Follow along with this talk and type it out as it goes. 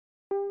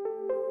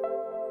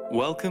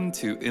Welcome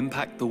to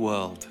Impact the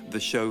World, the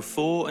show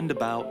for and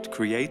about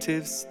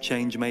creatives,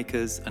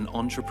 changemakers, and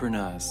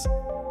entrepreneurs.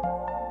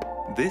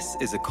 This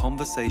is a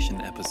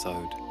conversation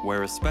episode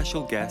where a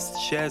special guest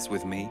shares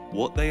with me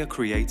what they are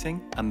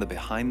creating and the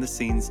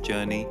behind-the-scenes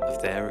journey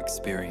of their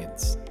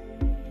experience.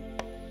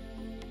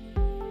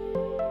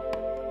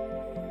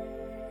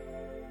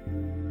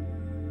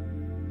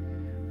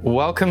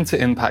 Welcome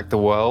to Impact the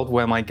World,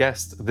 where my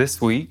guest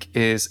this week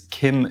is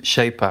Kim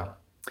Shaper.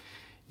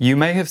 You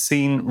may have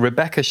seen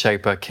Rebecca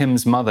Shaper,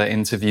 Kim's mother,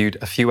 interviewed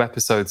a few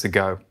episodes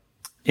ago.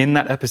 In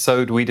that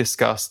episode, we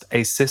discussed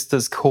A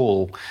Sister's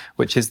Call,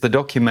 which is the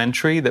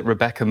documentary that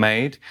Rebecca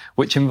made,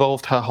 which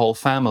involved her whole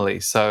family.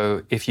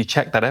 So if you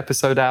check that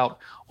episode out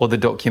or the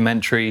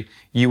documentary,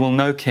 you will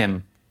know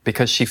Kim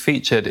because she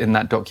featured in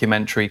that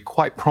documentary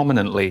quite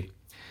prominently.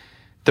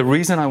 The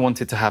reason I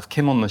wanted to have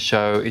Kim on the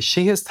show is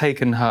she has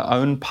taken her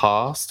own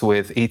past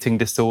with eating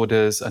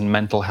disorders and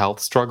mental health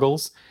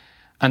struggles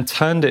and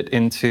turned it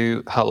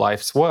into her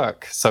life's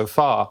work so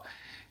far.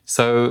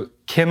 So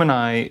Kim and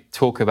I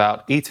talk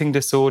about eating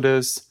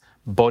disorders,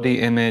 body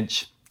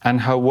image,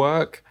 and her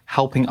work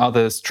helping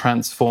others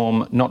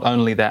transform not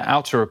only their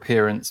outer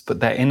appearance, but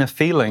their inner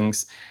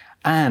feelings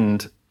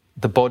and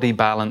the body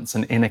balance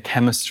and inner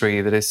chemistry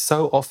that is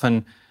so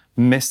often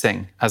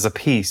missing as a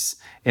piece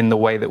in the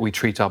way that we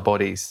treat our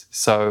bodies.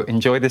 So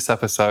enjoy this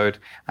episode.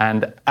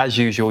 And as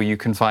usual, you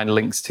can find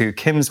links to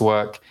Kim's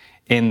work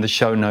in the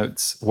show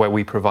notes where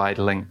we provide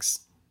links.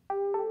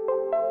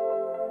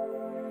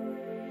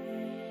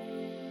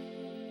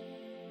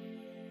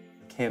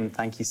 Kim,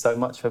 thank you so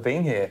much for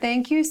being here.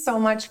 Thank you so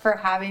much for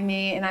having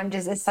me. And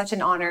it's such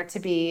an honor to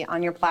be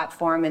on your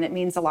platform. And it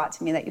means a lot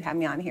to me that you have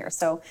me on here.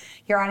 So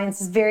your audience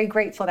is very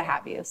grateful to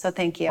have you. So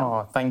thank you.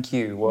 Oh, thank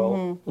you.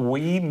 Well,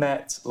 we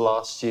met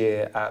last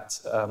year at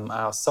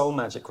our Soul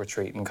Magic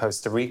retreat in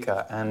Costa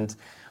Rica. And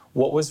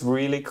what was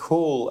really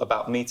cool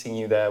about meeting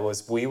you there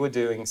was we were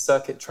doing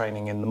circuit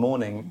training in the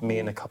morning, me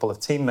and a couple of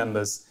team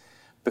members,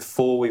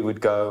 before we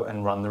would go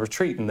and run the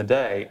retreat in the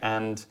day.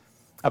 And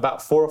about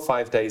 4 or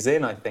 5 days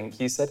in, I think,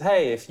 you said,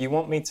 hey, if you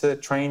want me to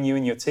train you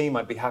and your team,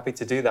 I'd be happy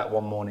to do that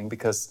one morning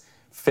because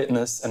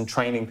fitness and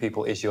training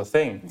people is your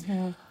thing.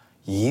 Mm-hmm.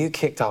 You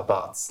kicked our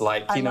butts.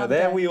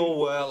 We all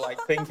were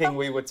thinking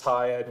we were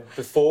tired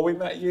before we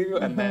met you.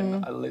 And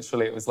then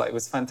literally it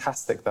was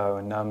fantastic though.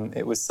 And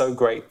it was so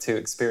great to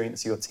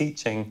experience your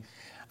teaching.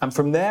 And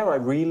from there, I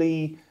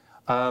really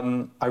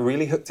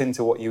hooked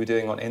into what you were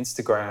doing on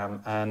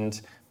Instagram and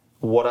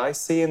what I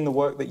see in the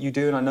work that you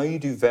do. And I know you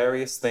do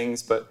various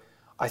things, but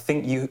I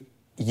think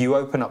you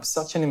open up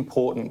such an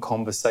important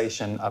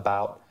conversation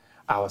about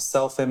our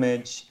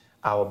self-image,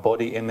 our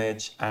body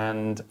image,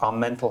 and our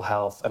mental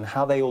health, and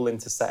how they all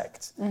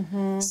intersect.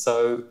 Mm-hmm.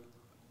 So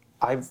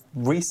I've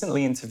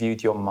recently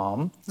interviewed your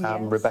mom, yes.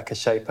 Rebecca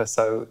Shaper.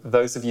 So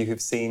those of you who've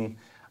seen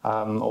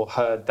or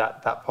heard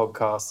that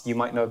podcast, you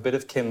might know a bit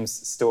of Kim's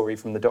story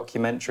from the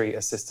documentary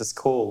A Sister's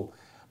Call.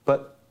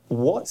 But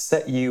what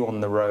set you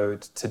on the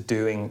road to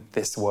doing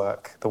this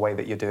work the way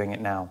that you're doing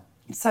it now?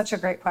 Such a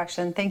great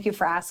question. Thank you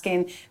for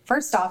asking.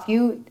 First off,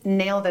 you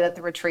nailed it at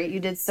the retreat. You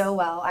did so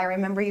well. I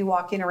remember you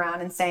walking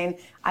around and saying,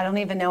 I don't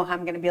even know how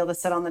I'm going to be able to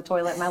sit on the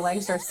toilet. My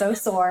legs are so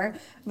sore,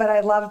 but I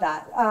love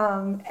that.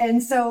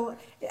 And so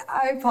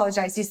I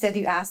apologize. You said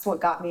you asked what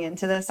got me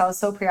into this. I was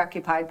so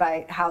preoccupied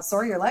by how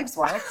sore your legs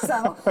were.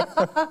 So,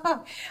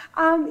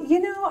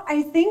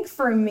 I think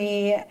for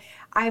me,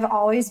 I've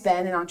always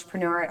been an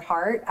entrepreneur at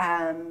heart.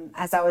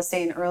 As I was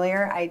saying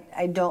earlier,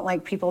 I don't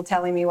like people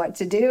telling me what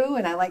to do,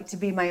 and I like to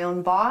be my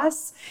own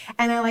boss,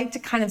 and I like to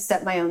kind of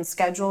set my own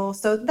schedule.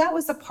 So that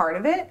was a part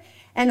of it.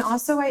 And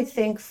also, I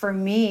think for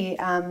me,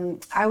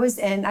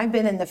 I've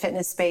been in the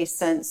fitness space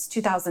since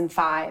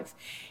 2005.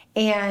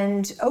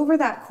 And over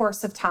that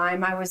course of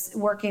time, I was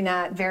working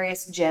at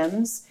various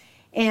gyms.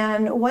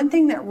 And one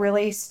thing that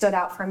really stood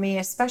out for me,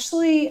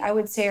 especially I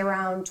would say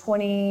around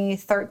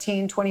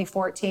 2013,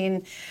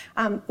 2014,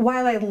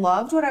 while I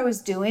loved what I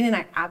was doing and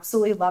I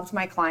absolutely loved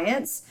my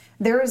clients,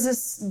 there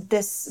was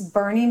this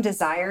burning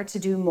desire to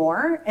do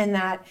more. And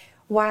that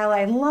while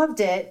I loved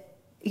it,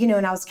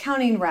 and I was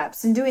counting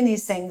reps and doing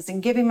these things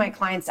and giving my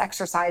clients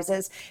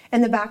exercises,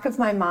 in the back of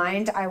my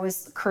mind, I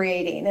was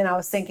creating and I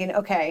was thinking,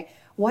 okay,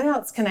 what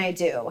else can I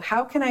do?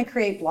 How can I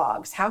create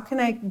blogs? How can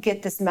I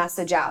get this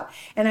message out?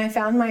 And I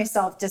found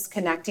myself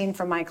disconnecting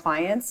from my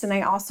clients. And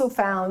I also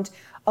found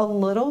a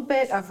little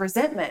bit of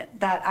resentment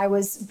that I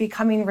was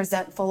becoming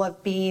resentful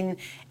of being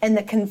in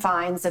the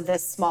confines of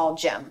this small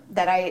gym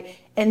that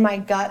in my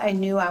gut, I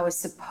knew I was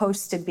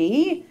supposed to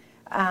be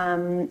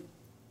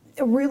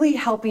really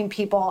helping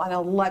people on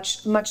a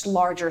much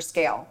larger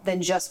scale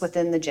than just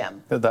within the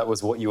gym. That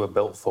was what you were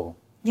built for.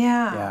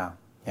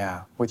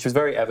 Yeah, which was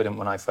very evident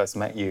when I first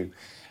met you.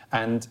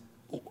 And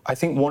I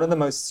think one of the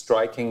most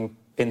striking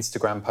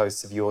Instagram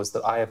posts of yours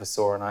that I ever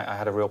saw, and I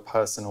had a real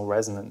personal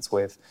resonance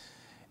with,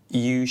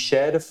 you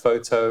shared a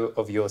photo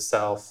of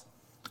yourself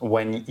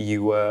when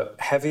you were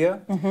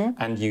heavier,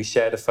 and you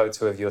shared a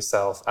photo of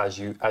yourself as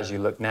you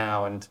look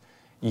now. And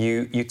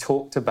you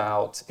talked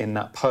about in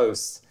that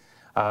post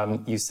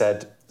You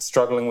said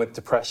struggling with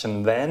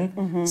depression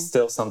then,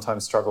 still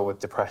sometimes struggle with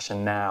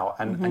depression now.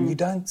 And you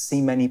don't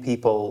see many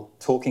people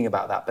talking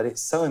about that, but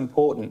it's so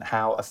important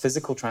how a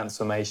physical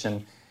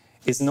transformation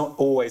is not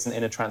always an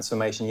inner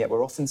transformation, yet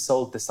we're often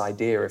sold this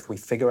idea if we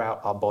figure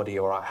out our body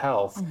or our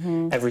health,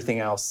 everything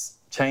else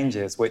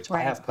changes, which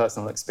I have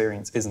personal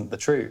experience isn't the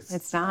truth.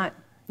 It's not.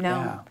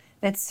 No,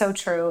 it's so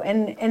true.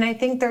 And I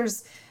think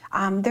there's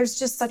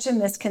just such a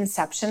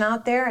misconception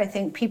out there. I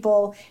think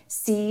people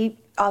see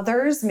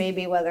others,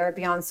 maybe whether it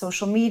be on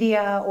social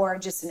media or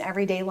just in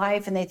everyday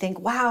life, and they think,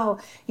 wow,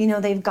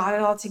 they've got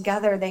it all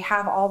together. They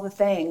have all the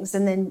things.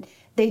 And then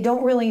they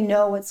don't really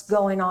know what's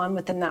going on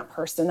within that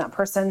person. That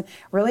person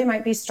really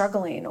might be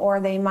struggling, or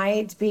they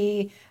might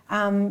be,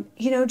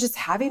 just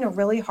having a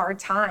really hard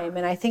time.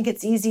 And I think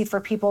it's easy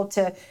for people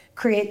to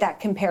create that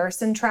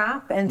comparison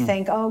trap and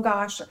think, oh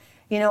gosh,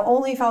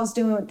 only if I was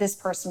doing what this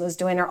person was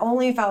doing, or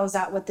only if I was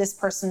at what this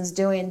person's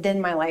doing,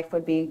 then my life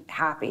would be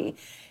happy.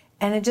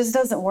 And it just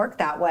doesn't work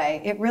that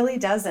way. It really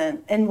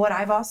doesn't. And what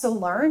I've also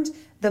learned,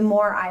 the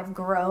more I've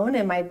grown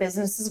and my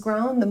business has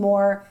grown, the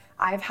more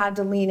I've had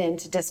to lean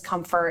into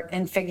discomfort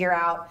and figure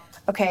out,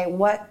 okay,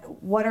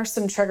 what are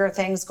some trigger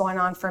things going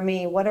on for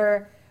me? What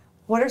are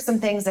some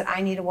things that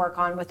I need to work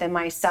on within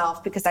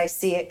myself because I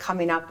see it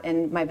coming up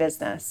in my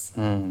business?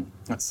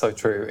 That's so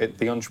true.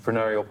 The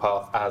entrepreneurial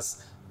path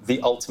as the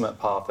ultimate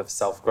path of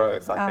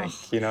self-growth, I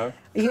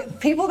think,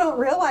 People don't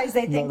realize,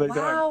 they think,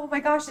 wow, oh my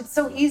gosh, it's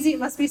so easy, it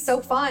must be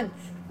so fun.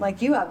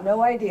 Like, you have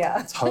no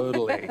idea.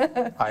 Totally.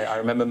 I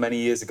remember many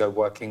years ago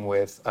working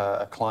with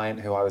a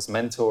client who I was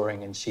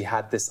mentoring, and she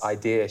had this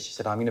idea. She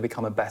said, I'm going to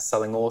become a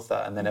best-selling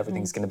author and then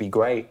everything's going to be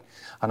great.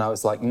 And I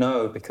was like,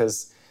 no,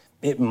 because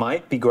it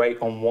might be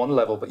great on one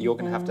level, but you're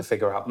going to have to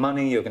figure out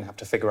money, you're going to have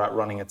to figure out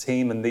running a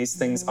team, and these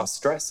things are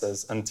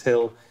stressors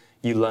until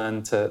you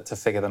learn to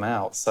figure them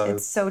out. So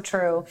it's so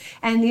true.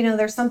 And,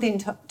 there's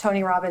something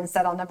Tony Robbins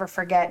said I'll never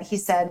forget. He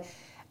said,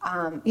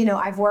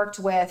 I've worked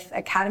with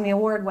Academy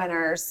Award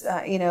winners,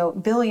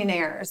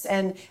 billionaires,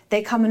 and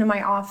they come into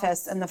my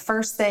office and the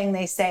first thing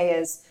they say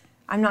is,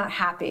 I'm not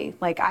happy.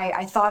 Like,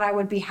 I thought I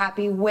would be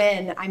happy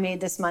when I made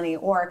this money,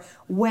 or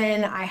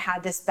when I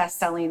had this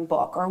best-selling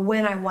book, or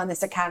when I won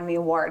this Academy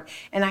Award.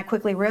 And I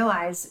quickly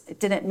realized it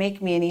didn't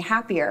make me any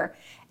happier.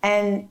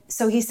 And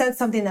so he said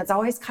something that's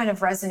always kind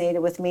of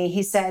resonated with me.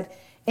 He said,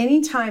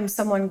 anytime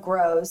someone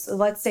grows,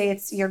 let's say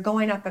you're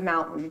going up a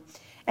mountain,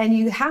 and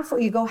you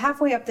go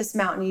halfway up this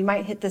mountain, you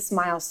might hit this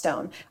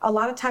milestone. A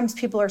lot of times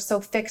people are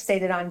so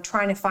fixated on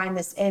trying to find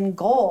this end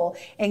goal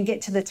and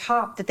get to the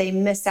top that they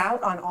miss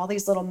out on all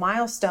these little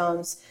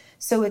milestones.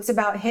 So it's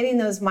about hitting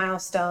those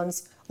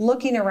milestones,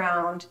 looking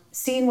around,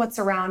 seeing what's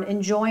around,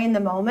 enjoying the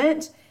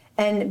moment,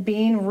 and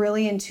being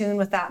really in tune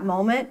with that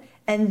moment,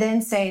 and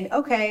then saying,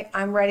 okay,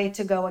 I'm ready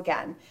to go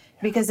again.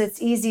 Because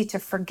it's easy to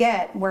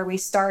forget where we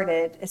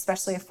started,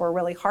 especially if we're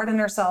really hard on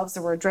ourselves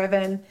or we're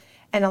driven.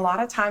 And a lot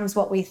of times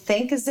what we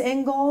think is the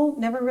end goal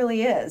never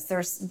really is.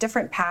 There's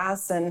different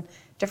paths and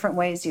different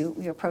ways you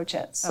approach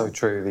it. So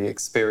true. The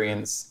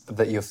experience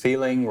that you're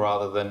feeling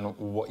rather than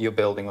what you're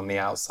building on the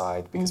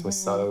outside,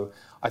 because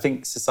I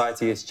think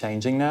society is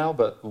changing now,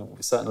 but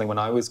certainly when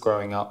I was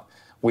growing up,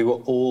 we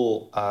were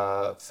all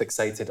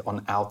fixated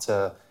on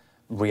outer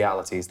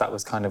realities. That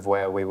was kind of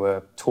where we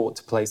were taught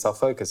to place our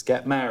focus.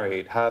 Get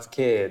married, have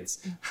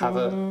kids, have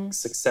a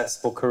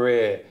successful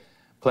career.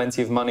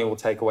 Plenty of money will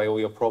take away all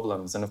your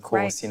problems. And of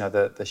course,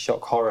 the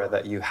shock horror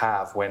that you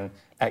have when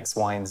X,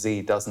 Y, and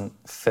Z doesn't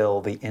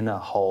fill the inner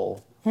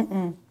hole.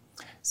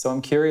 So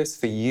I'm curious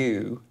for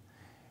you,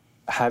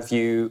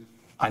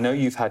 I know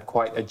you've had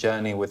quite a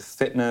journey with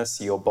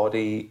fitness, your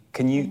body.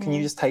 Can you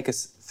just take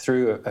us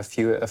through a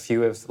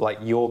few of like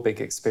your big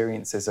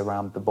experiences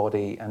around the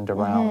body and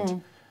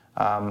around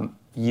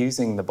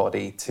using the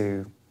body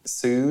to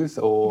soothe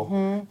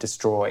or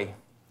destroy?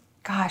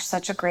 Gosh,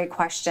 such a great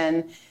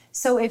question.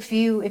 So if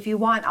you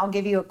want, I'll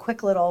give you a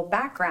quick little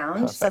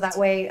background. Perfect. So that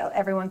way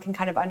everyone can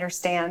kind of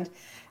understand.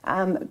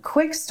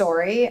 Quick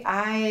story,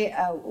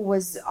 I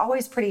was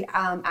always pretty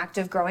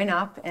active growing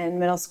up in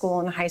middle school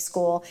and high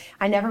school.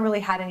 I never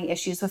really had any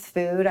issues with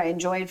food. I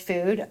enjoyed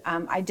food.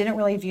 I didn't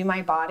really view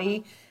my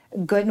body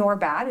good nor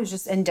bad. It was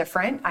just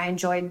indifferent. I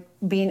enjoyed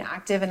being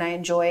active and I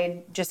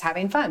enjoyed just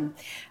having fun.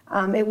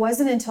 It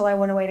wasn't until I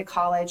went away to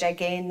college, I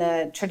gained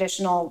the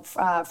traditional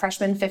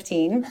freshman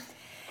 15.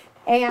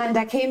 And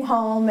I came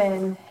home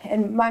and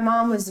my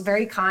mom was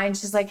very kind.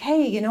 She's like,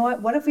 hey, you know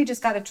what if we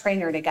just got a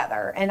trainer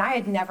together? And I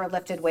had never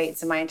lifted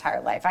weights in my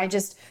entire life. I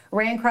just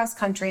ran cross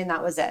country and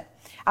that was it.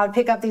 I would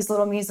pick up these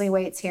little measly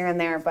weights here and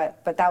there,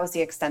 but that was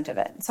the extent of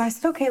it. So I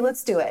said, okay,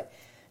 let's do it.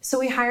 So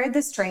we hired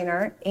this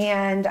trainer,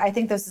 and I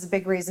think this is a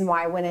big reason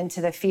why I went into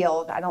the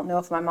field. I don't know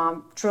if my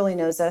mom truly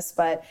knows this,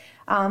 but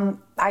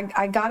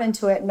I got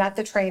into it, met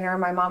the trainer.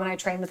 My mom and I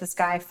trained with this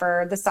guy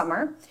for the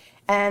summer.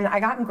 And I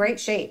got in great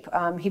shape.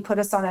 He put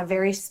us on a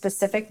very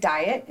specific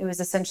diet. It was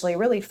essentially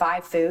really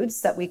 5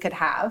 foods that we could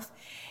have.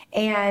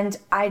 And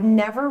I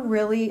never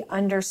really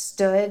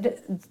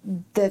understood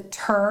the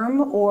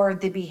term or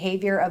the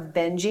behavior of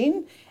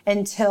binging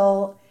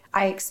until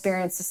I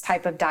experienced this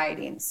type of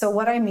dieting. So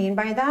what I mean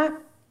by that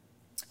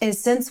is,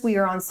 since we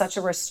are on such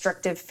a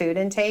restrictive food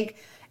intake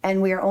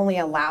and we are only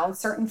allowed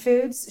certain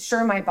foods,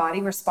 sure, my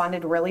body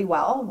responded really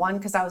well. One,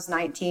 because I was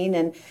 19,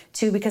 and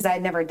two, because I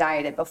had never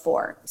dieted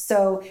before.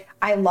 So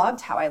I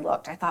loved how I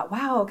looked. I thought,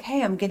 wow,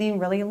 okay, I'm getting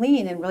really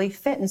lean and really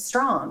fit and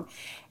strong.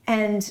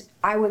 And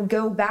I would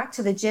go back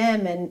to the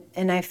gym,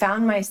 and I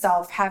found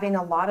myself having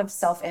a lot of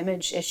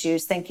self-image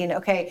issues, thinking,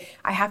 okay,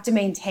 I have to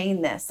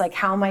maintain this. Like,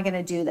 how am I going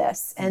to do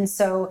this? And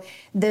so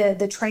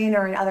the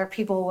trainer and other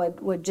people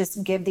would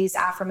just give these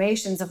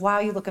affirmations of, wow,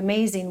 you look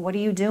amazing. What are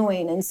you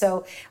doing? And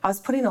so I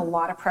was putting a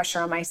lot of pressure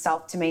on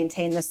myself to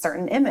maintain this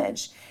certain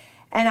image.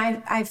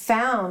 And I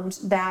found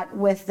that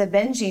with the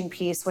binging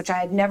piece, which I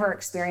had never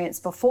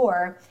experienced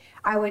before,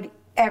 I would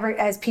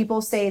as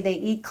people say, they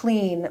eat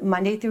clean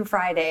Monday through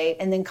Friday,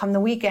 and then come the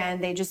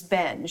weekend, they just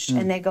binge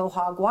and they go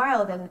hog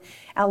wild. And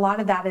a lot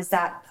of that is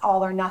that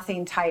all or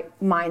nothing type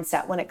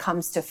mindset when it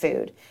comes to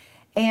food.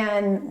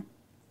 And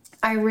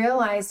I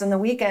realized on the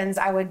weekends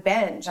I would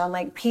binge on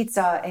like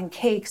pizza and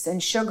cakes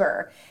and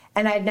sugar.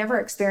 And I'd never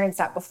experienced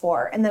that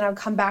before. And then I'd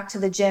come back to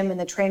the gym and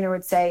the trainer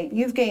would say,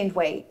 you've gained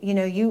weight. You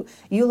know, you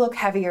look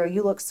heavier,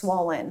 you look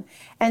swollen.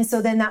 And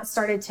so then that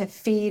started to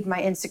feed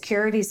my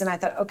insecurities. And I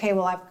thought, okay,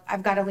 well,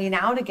 I've got to lean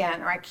out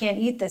again, or I can't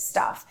eat this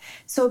stuff.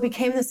 So it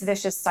became this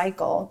vicious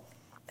cycle.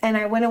 And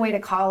I went away to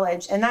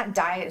college, and that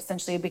diet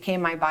essentially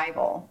became my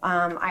Bible.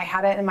 I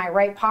had it in my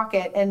right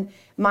pocket, and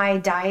my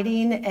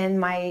dieting and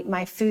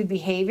my food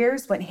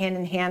behaviors went hand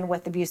in hand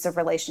with abusive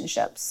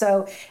relationships.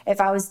 So if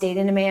I was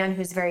dating a man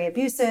who's very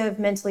abusive,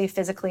 mentally,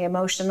 physically,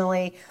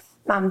 emotionally,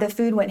 the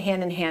food went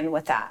hand in hand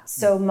with that.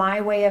 So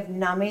my way of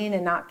numbing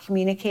and not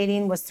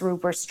communicating was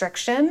through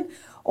restriction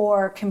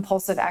or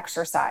compulsive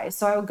exercise.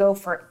 So I would go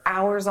for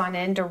hours on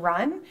end to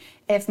run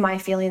if my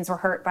feelings were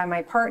hurt by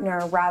my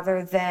partner,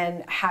 rather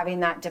than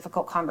having that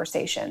difficult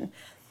conversation.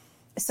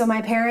 So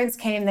my parents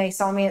came, they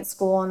saw me at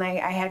school, and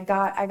I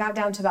got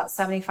down to about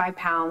 75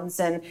 pounds,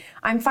 and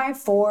I'm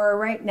 5'4"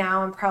 right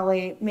now. I'm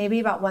probably maybe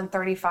about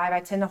 135. I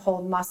tend to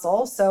hold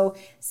muscle. So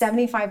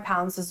 75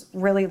 pounds is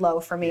really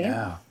low for me.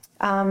 Yeah.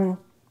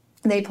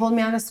 They pulled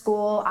me out of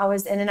school. I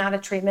was in and out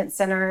of treatment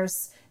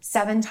centers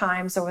 7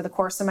 times over the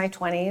course of my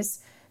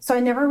 20s. So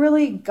I never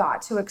really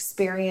got to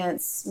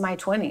experience my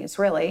 20s,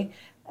 really.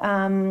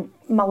 A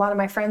lot of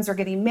my friends were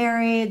getting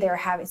married. They were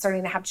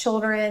starting to have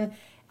children.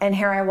 And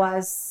here I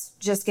was,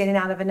 just getting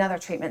out of another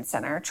treatment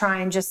center,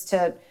 trying just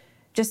to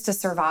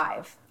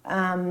survive.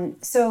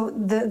 So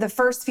the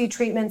first few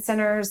treatment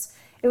centers,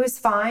 it was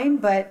fine.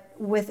 But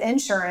with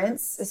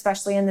insurance,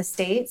 especially in the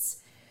States,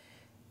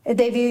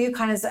 they view you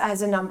kind of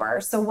as a number.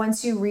 So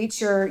once you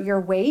reach your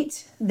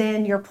weight,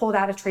 then you're pulled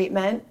out of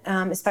treatment,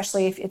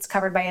 especially if it's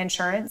covered by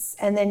insurance.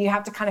 And then you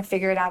have to kind of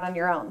figure it out on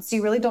your own. So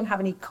you really don't have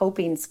any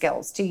coping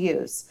skills to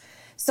use.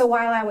 So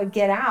while I would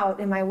get out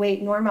and my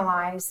weight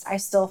normalized, I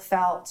still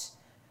felt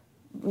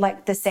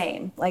like the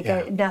same, like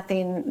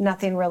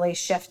nothing really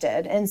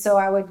shifted. And so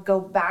I would go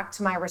back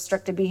to my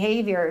restricted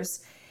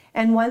behaviors.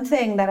 And one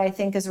thing that I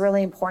think is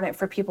really important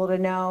for people to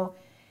know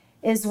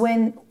is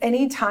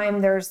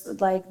anytime there's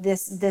like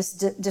this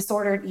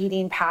disordered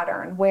eating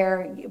pattern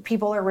where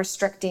people are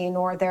restricting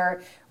or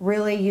they're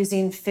really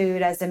using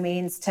food as a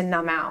means to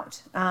numb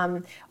out.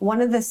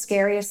 One of the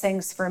scariest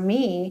things for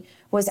me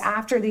was,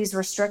 after these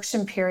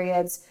restriction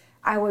periods,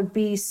 I would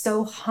be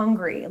so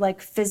hungry,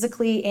 like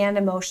physically and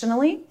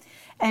emotionally.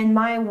 And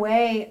my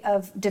way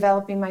of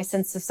developing my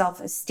sense of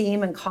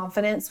self-esteem and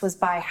confidence was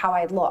by how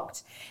I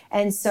looked.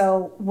 And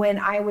so when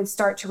I would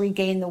start to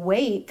regain the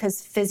weight,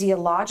 because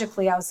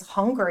physiologically I was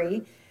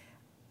hungry,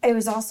 it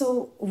was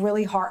also a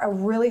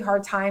really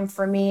hard time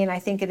for me. And I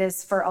think it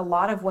is for a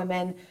lot of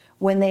women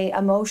when they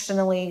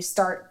emotionally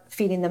start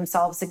feeding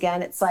themselves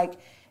again. It's like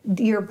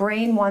your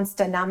brain wants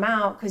to numb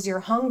out because you're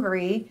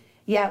hungry.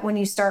 Yet when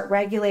you start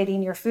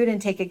regulating your food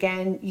intake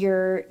again,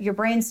 your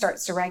brain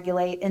starts to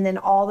regulate, and then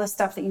all the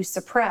stuff that you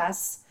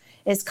suppress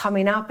is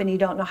coming up and you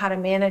don't know how to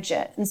manage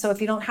it. And so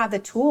if you don't have the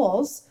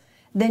tools,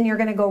 then you're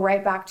going to go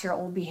right back to your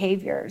old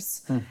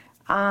behaviors.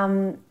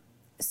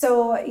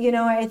 So,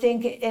 I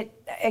think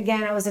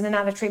I was in and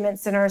out of treatment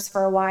centers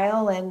for a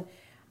while, and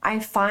I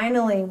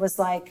finally was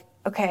like,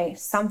 okay,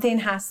 something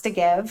has to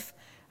give.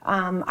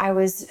 I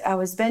was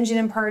binging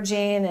and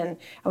purging, and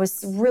I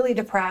was really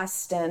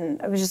depressed,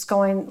 and I was just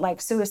going like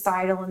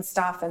suicidal and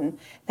stuff. And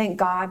thank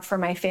God for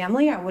my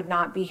family. I would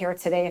not be here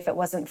today if it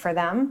wasn't for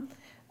them.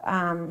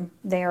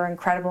 They are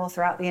incredible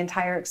throughout the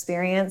entire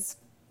experience.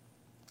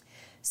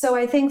 So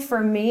I think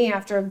for me,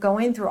 after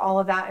going through all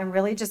of that and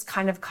really just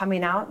kind of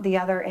coming out the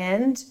other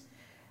end,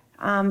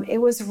 it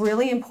was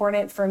really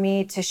important for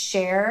me to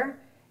share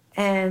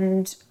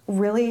and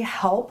really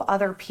help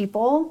other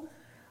people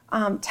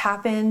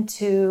tap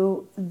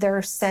into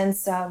their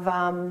sense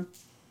of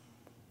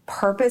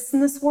purpose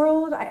in this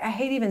world. I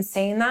hate even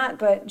saying that,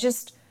 but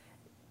just,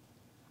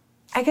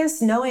 I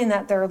guess, knowing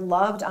that they're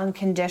loved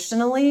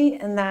unconditionally,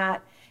 and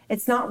that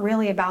it's not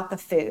really about the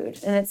food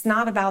and it's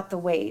not about the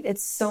weight.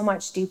 It's so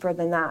much deeper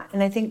than that.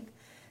 And I think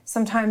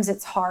sometimes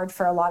it's hard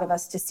for a lot of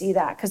us to see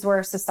that because we're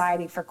a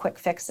society for quick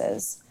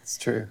fixes. It's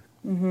true.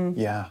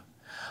 Yeah.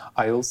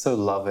 I also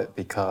love it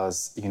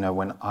because, you know,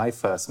 when I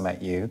first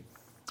met you,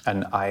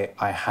 and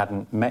I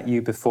hadn't met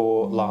you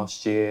before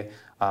last year,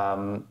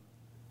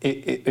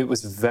 it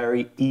was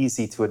very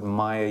easy to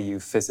admire you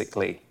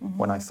physically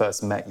when I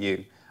first met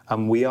you.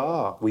 And we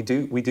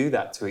do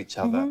that to each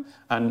other.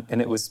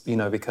 And it was, you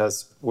know, because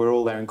we're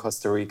all there in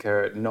Costa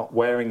Rica, not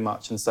wearing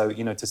much. And so,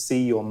 you know, to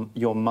see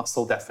your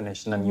muscle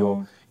definition and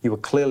you were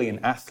clearly an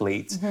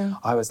athlete,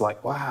 I was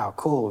like, wow,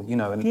 cool, you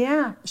know,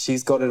 and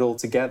she's got it all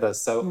together.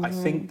 So I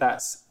think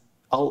that's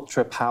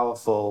ultra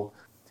powerful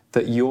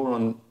that you're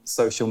on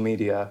social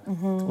media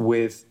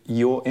with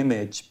your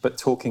image, but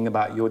talking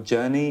about your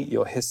journey,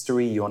 your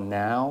history, your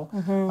now.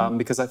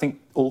 Because I think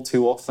all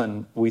too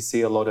often we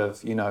see a lot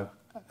of, you know,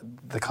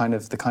 the kind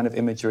of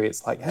imagery.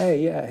 It's like,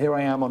 hey, yeah, here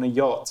I am on a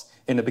yacht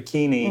in a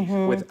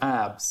bikini with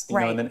abs, you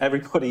know, and then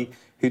everybody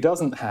who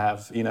doesn't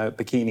have, you know,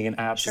 bikini and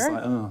abs is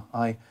like, oh,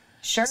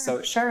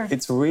 So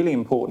it's really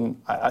important.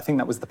 I think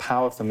that was the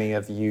power for me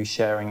of you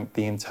sharing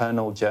the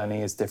internal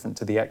journey is different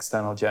to the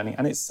external journey.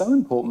 And it's so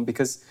important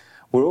because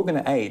we're all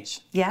going to age.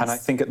 Yes. And I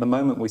think at the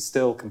moment we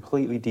still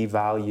completely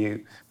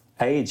devalue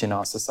age in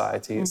our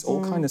society. It's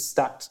all kind of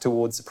stacked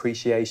towards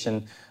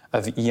appreciation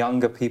of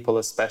younger people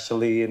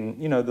especially,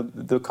 and, you know,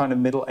 the kind of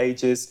middle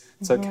ages,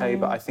 it's okay,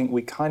 but I think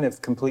we kind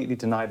of completely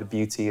deny the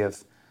beauty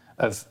of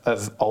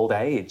old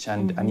age,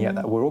 and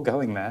yet we're all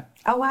going there.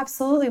 Oh,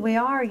 absolutely, we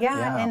are,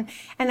 yeah.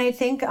 And I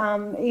think,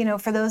 you know,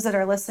 for those that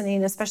are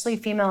listening, especially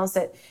females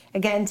that,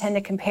 again, tend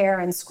to compare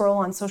and scroll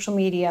on social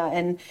media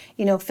and,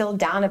 you know, feel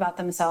down about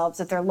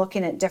themselves if they're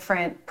looking at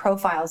different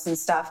profiles and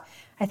stuff.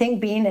 I think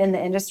being in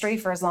the industry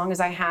for as long as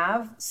I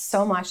have,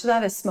 so much of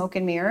that is smoke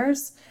and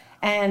mirrors.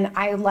 And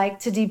I like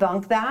to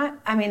debunk that.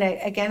 I mean,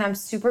 again, I'm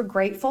super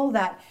grateful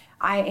that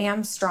I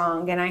am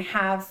strong and I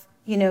have,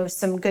 you know,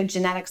 some good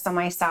genetics on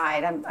my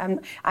side.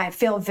 I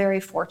feel very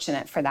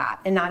fortunate for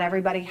that, and not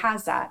everybody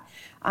has that.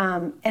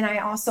 And I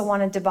also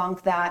want to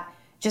debunk that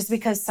just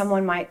because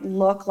someone might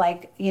look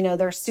like, you know,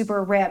 they're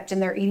super ripped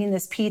and they're eating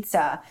this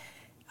pizza.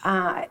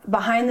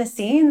 Behind the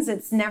scenes,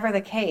 it's never the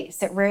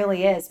case. It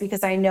rarely is,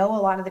 because I know a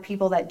lot of the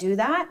people that do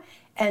that,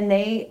 and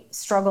they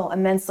struggle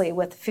immensely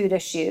with food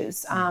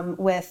issues,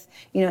 with,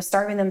 you know,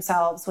 starving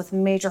themselves, with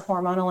major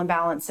hormonal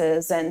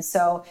imbalances. And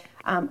so,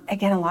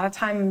 again, a lot of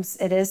times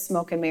it is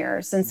smoke and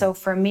mirrors. And so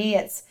for me,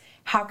 it's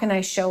how can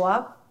I show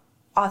up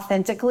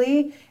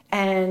authentically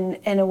and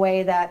in a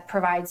way that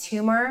provides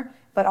humor,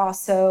 but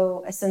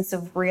also a sense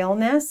of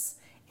realness,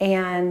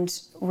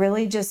 and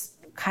really just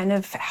kind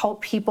of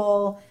help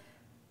people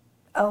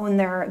own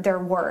their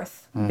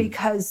worth.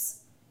 Because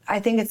I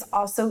think it's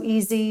also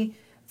easy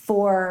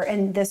for,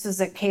 and this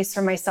was a case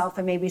for myself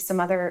and maybe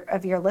some other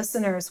of your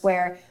listeners,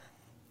 where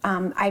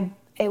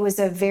it was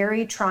a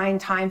very trying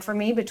time for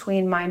me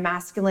between my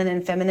masculine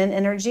and feminine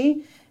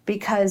energy,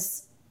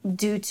 because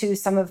due to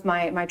some of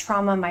my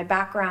trauma, my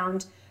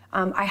background,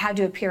 I had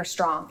to appear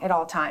strong at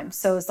all times.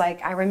 So it's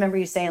like, I remember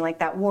you saying like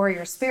that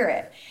warrior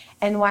spirit.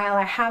 And while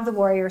I have the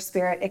warrior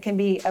spirit, it can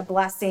be a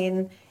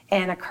blessing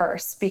and a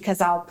curse, because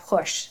I'll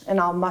push and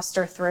I'll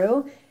muster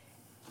through.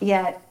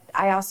 Yet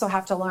I also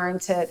have to learn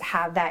to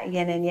have that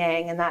yin and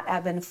yang and that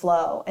ebb and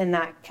flow and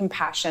that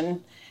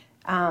compassion.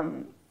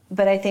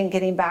 But I think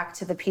getting back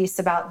to the piece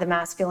about the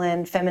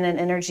masculine, feminine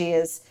energy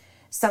is,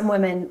 some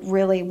women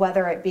really,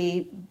 whether it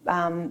be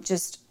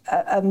just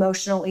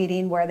emotional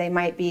eating, where they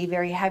might be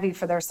very heavy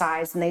for their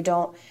size and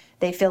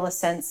they feel a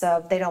sense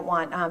of, they don't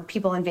want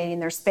people invading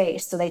their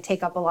space, so they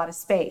take up a lot of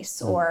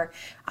space, or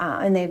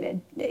and they've,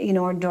 you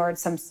know, endured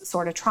some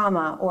sort of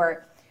trauma,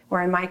 or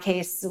in my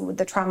case,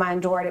 the trauma I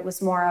endured, it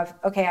was more of,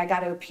 okay, I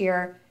got to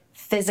appear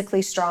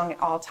physically strong at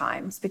all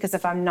times, because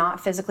if I'm not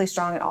physically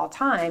strong at all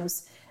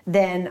times,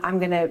 then I'm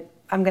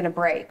gonna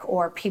break,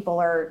 or people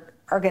are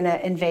going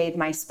to invade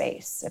my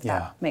space, if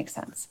that makes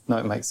sense. No,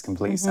 it makes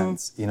complete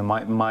sense. You know,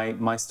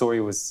 my story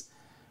was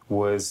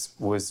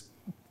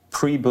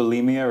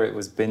pre-bulimia. It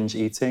was binge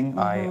eating.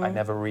 I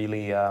never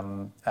really,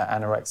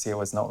 anorexia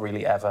was not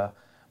really ever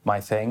my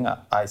thing.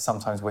 I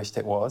sometimes wished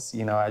it was,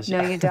 you know.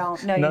 No, you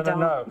don't. No, you don't.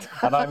 No.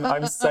 And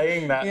I'm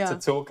saying that to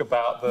talk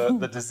about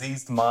the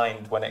diseased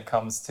mind when it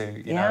comes to,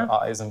 you know,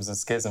 our isms and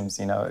schisms.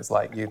 You know, it's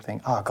like you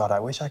think, oh God, I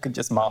wish I could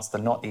just master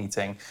not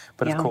eating.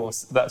 But of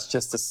course, that's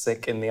just as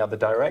sick in the other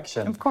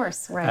direction. Of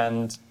course, right.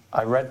 And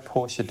I read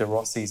Portia de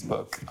Rossi's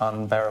book,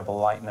 Unbearable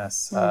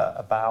Lightness,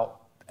 about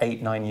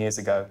 8-9 years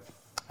ago.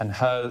 And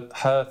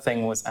her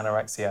thing was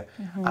anorexia.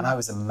 And I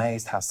was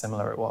amazed how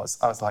similar it was.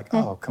 I was like,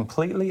 oh,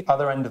 completely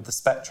other end of the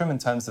spectrum in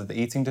terms of the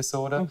eating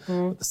disorder,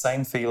 with the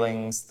same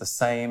feelings, the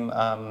same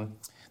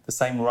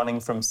running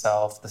from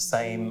self, the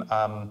same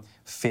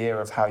fear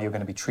of how you're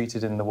going to be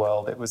treated in the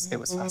world. It was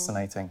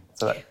fascinating.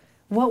 So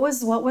what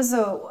was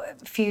a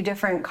few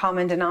different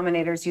common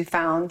denominators you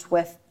found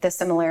with the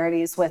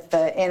similarities with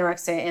the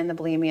anorexia and the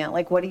bulimia?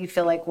 Like, what do you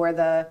feel like were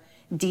the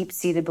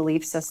deep-seated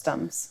belief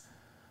systems?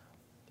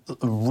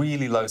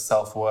 really low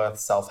self-worth,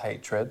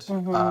 self-hatred,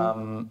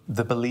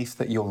 the belief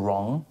that you're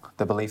wrong,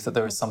 the belief that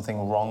there is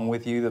something wrong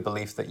with you, the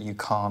belief that you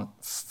can't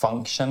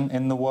function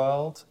in the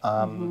world,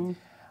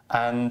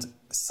 and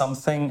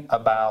something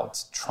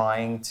about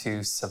trying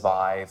to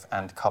survive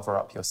and cover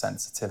up your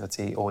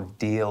sensitivity or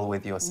deal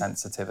with your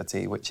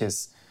sensitivity, which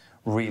is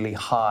really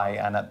high,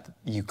 and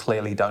you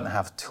clearly don't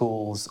have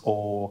tools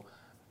or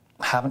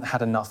haven't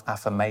had enough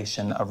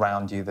affirmation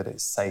around you that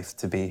it's safe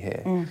to be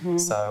here.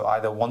 So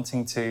either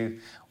wanting to,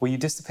 well, you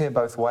disappear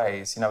both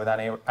ways. You know, with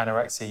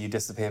anorexia, you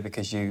disappear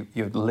because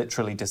you're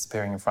literally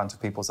disappearing in front of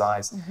people's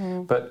eyes.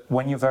 But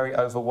when you're very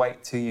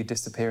overweight too, you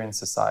disappear in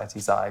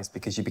society's eyes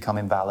because you become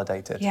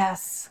invalidated.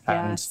 Yes,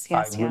 and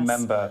I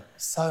remember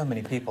so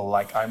many people,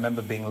 like I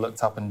remember being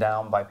looked up and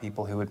down by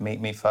people who would meet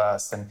me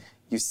first, and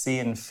you see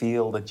and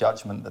feel the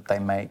judgment that they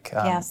make,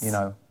 you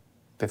know,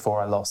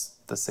 before I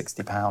lost the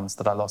 60 pounds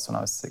that I lost when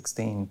I was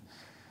 16.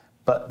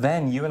 But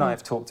then you and I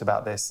have talked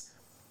about this.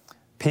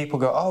 People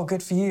go, oh,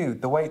 good for you,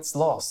 the weight's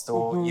lost,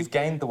 or you've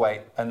gained the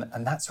weight.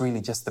 And that's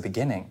really just the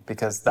beginning,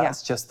 because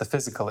that's just the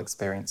physical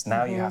experience.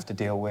 Now you have to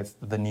deal with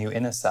the new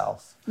inner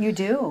self. You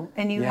do,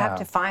 and you have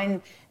to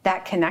find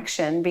that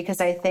connection, because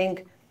I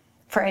think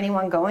for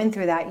anyone going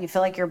through that, you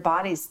feel like your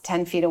body's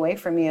 10 feet away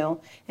from you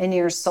and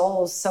your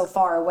soul's so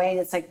far away. And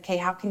it's like, okay,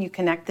 how can you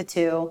connect the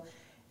two?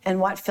 And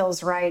what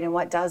feels right and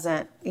what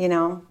doesn't, you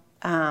know?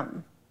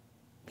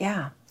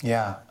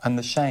 Yeah, and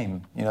the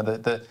shame, you know,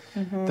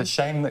 the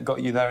shame that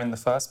got you there in the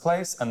first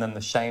place, and then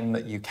the shame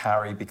that you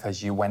carry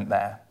because you went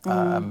there.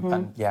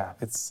 And yeah,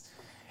 it's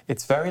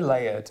very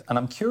layered. And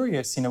I'm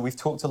curious, you know, we've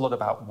talked a lot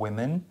about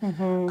women.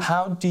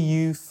 How do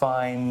you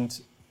find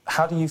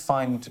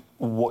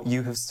what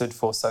you have stood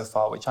for so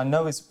far, which I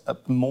know is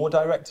more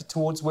directed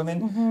towards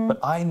women, but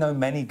I know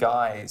many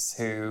guys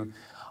who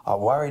are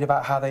worried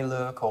about how they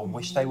look or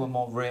wish they were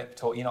more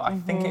ripped, or, you know, I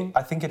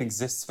think it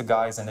exists for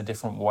guys in a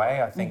different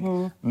way. I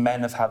think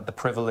men have had the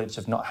privilege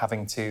of not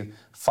having to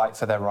fight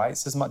for their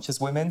rights as much as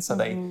women, so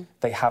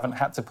they haven't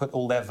had to put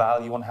all their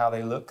value on how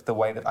they look the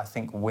way that I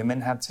think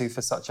women had to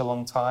for such a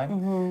long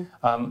time.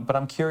 But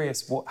I'm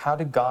curious, how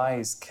do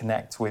guys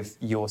connect with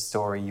your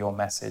story, your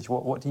message?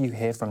 What do you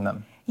hear from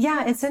them?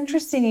 Yeah, it's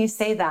interesting you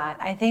say that.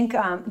 I think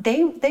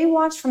they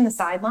watch from the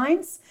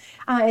sidelines.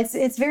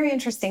 It's very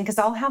interesting, because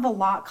I'll have a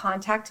lot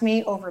contact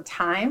me over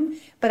time,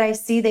 but I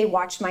see they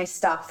watch my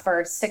stuff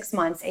for 6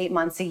 months, 8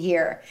 months, a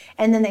year.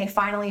 And then they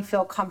finally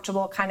feel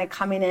comfortable kind of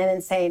coming in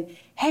and saying,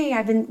 hey,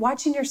 I've been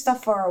watching your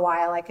stuff for a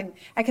while. I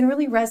can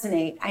really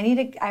resonate.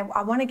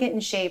 I want to get in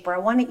shape, or I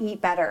want to eat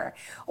better.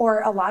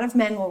 Or a lot of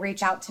men will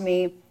reach out to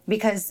me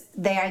because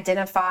they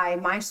identify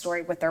my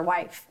story with their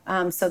wife.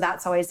 So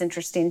that's always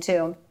interesting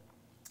too.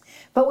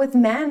 But with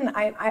men,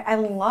 I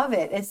love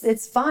it.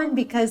 It's fun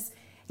because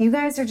you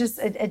guys are just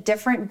a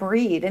different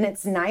breed. And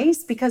it's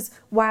nice because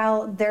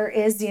while there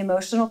is the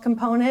emotional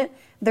component,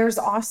 there's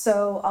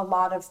also a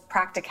lot of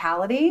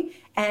practicality.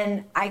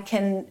 And I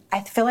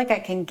feel like I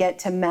can get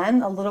to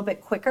men a little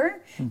bit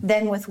quicker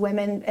than with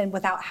women, and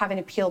without having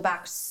to peel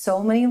back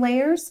so many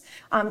layers.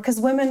 Because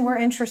women, we're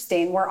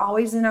interesting. We're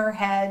always in our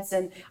heads.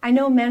 And I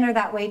know men are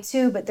that way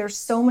too, but there's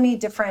so many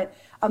different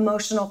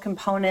emotional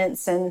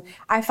components. And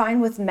I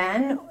find with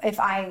men, if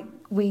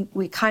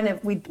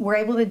we're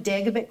able to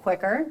dig a bit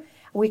quicker,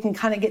 we can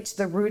kind of get to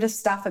the root of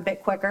stuff a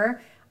bit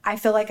quicker. I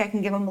feel like I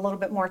can give them a little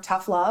bit more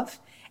tough love.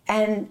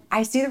 And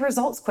I see the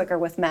results quicker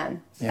with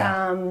men.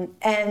 Yeah.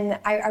 And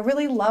I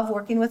really love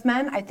working with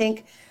men. I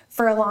think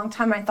for a long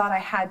time, I thought I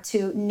had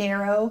to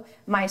narrow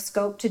my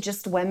scope to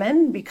just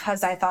women,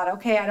 because I thought,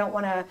 okay, I don't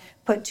want to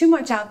put too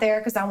much out there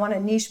because I want to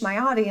niche my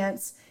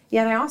audience.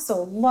 Yet I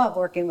also love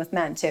working with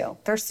men too.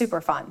 They're super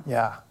fun.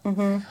 Yeah.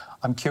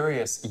 I'm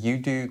curious, you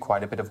do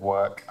quite a bit of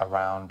work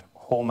around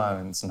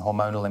hormones and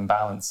hormonal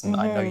imbalance. And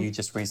I know you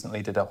just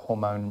recently did a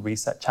hormone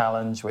reset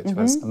challenge, which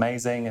was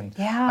amazing. And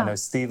I know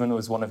Stephen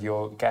was one of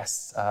your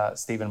guests.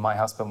 Stephen, my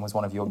husband, was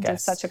one of your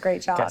guests. Did such a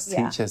great job. Guest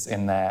teachers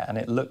in there. And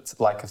it looked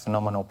like a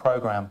phenomenal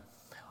program.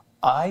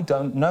 I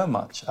don't know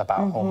much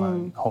about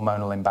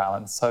hormonal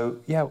imbalance.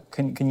 So yeah,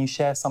 can you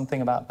share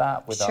something about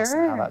that with us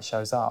and how that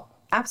shows up?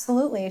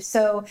 Absolutely.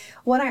 So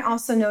what I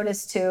also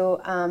noticed too,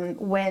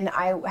 when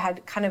I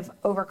had kind of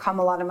overcome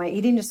a lot of my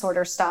eating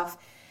disorder stuff,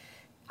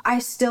 I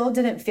still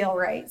didn't feel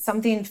right.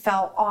 Something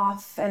felt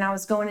off, and I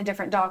was going to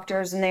different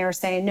doctors and they were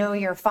saying, no,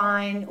 you're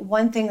fine.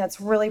 One thing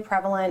that's really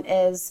prevalent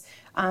is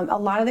a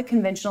lot of the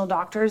conventional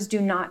doctors do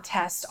not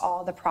test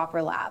all the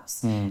proper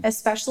labs,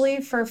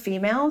 especially for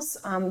females.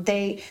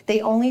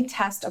 They only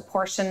test a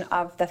portion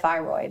of the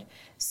thyroid.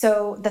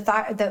 So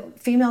the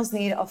females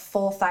need a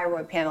full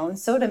thyroid panel, and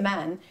so do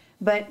men.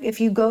 But if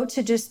you go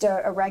to just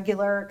a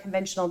regular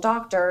conventional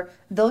doctor,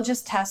 they'll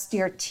just test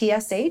your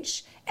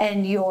TSH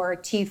and your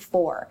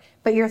T4.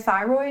 But your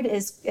thyroid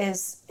is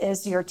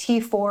your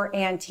T4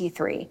 and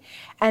T3.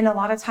 And a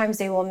lot of times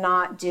they will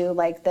not do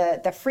like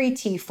the free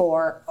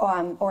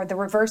T4 or the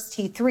reverse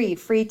T3,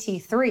 free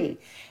T3.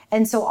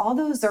 And so all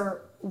those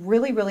are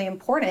really, really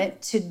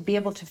important to be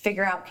able to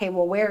figure out, okay,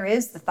 well, where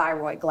is the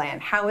thyroid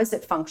gland? How is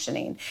it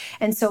functioning?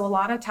 And so a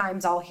lot of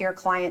times I'll hear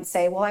clients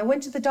say, well, I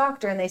went to the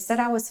doctor and they said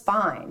I was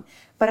fine,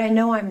 but I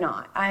know I'm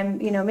not. I'm,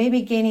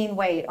 maybe gaining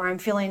weight, or I'm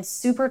feeling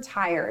super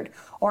tired,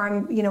 or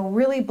I'm,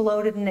 really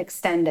bloated and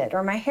extended,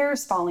 or my hair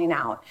is falling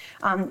out,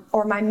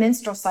 or my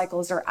menstrual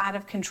cycles are out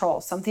of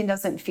control. Something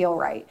doesn't feel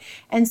right.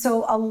 And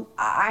so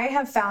I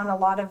have found a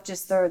lot of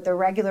just the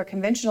regular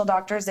conventional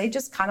doctors, they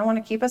just kind of want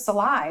to keep us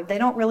alive. They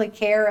don't really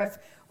care if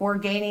we're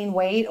gaining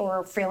weight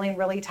or feeling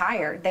really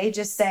tired. They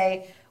just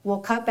say, well,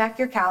 cut back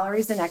your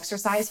calories and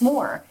exercise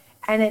more.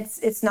 And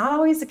it's not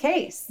always the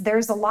case.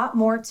 There's a lot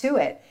more to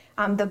it.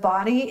 The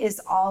body is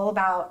all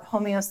about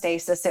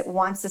homeostasis. It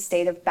wants a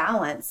state of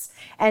balance.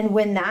 And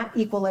when that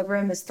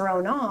equilibrium is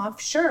thrown off,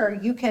 sure,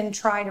 you can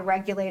try to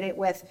regulate it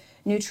with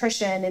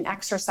nutrition and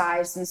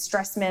exercise and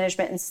stress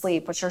management and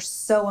sleep, which are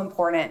so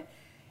important.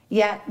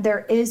 Yet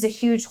there is a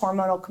huge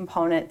hormonal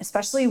component,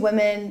 especially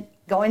women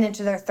going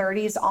into their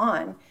 30s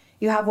on.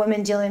 You have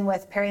women dealing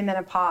with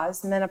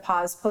perimenopause,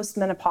 menopause,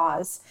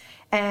 postmenopause,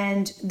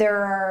 and there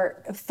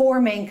are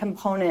 4 main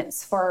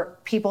components for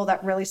people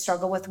that really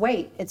struggle with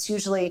weight. It's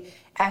usually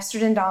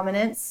estrogen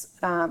dominance,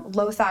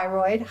 low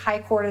thyroid, high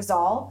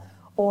cortisol,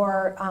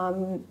 or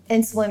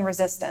insulin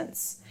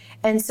resistance.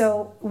 And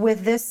so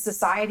with this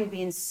society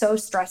being so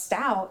stressed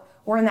out,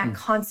 we're in that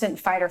constant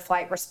fight or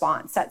flight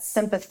response, that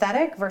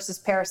sympathetic versus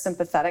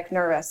parasympathetic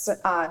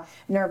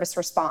nervous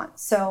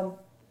response. So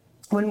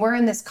when we're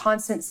in this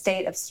constant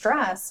state of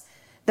stress,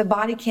 the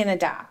body can't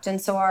adapt. And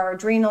so our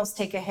adrenals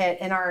take a hit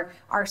and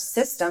our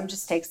system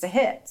just takes a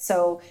hit.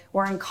 So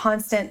we're in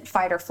constant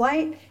fight or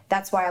flight.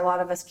 That's why a lot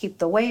of us keep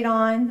the weight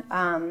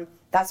on.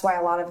 That's why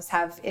a lot of us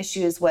have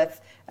issues with,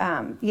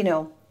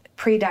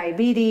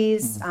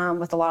 pre-diabetes,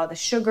 with a lot of the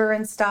sugar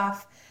and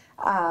stuff.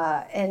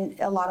 And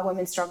a lot of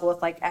women struggle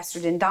with like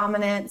estrogen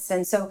dominance.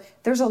 And so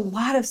there's a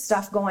lot of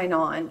stuff going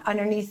on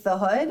underneath the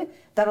hood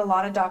that a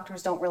lot of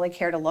doctors don't really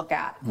care to look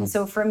at. And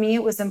so for me,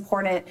 it was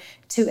important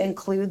to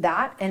include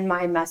that in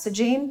my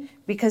messaging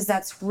because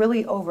that's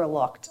really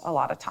overlooked a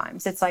lot of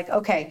times. It's like,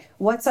 okay,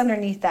 what's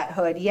underneath that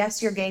hood?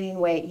 Yes, you're gaining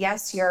weight.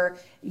 Yes, you're,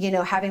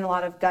 having a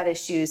lot of gut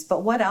issues,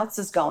 but what else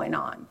is going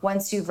on?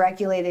 Once you've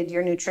regulated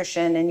your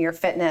nutrition and your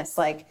fitness,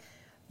 like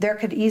there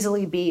could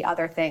easily be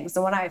other things.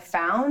 And what I've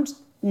found,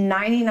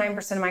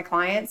 99% of my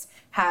clients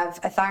have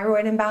a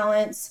thyroid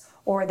imbalance,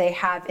 or they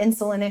have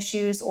insulin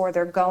issues, or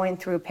they're going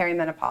through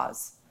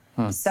perimenopause.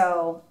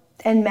 So,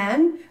 and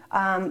men,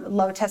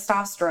 low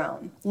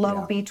testosterone,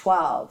 low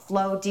B12,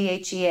 low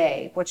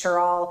DHEA, which are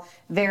all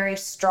very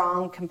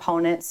strong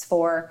components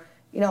for,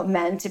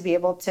 men to be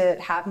able to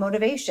have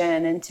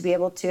motivation and to be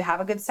able to have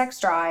a good sex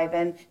drive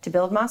and to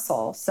build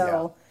muscle.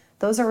 So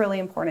those are really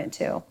important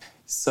too.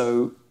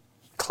 So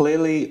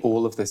clearly,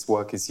 all of this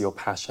work is your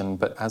passion,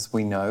 but as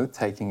we know,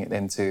 taking it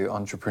into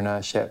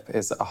entrepreneurship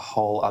is a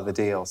whole other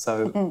deal.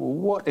 So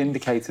what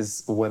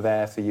indicators were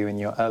there for you in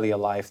your earlier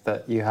life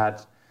that you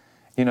had,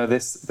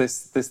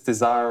 this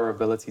desire or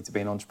ability to be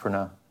an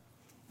entrepreneur?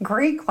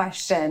 Great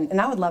question. And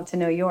I would love to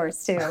know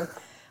yours too.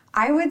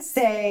 I would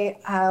say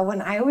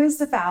when I was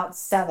about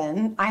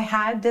 7, I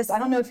had this, I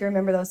don't know if you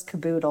remember those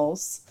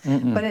caboodles,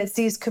 but it's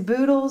these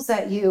caboodles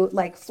that you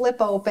like flip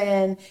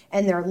open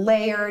and they're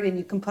layered and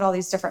you can put all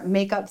these different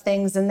makeup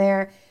things in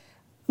there.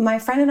 My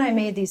friend and I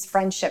made these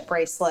friendship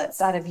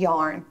bracelets out of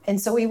yarn. And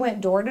so we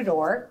went door to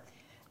door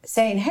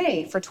saying,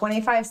 hey, for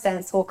 25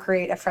 cents, we'll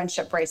create a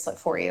friendship bracelet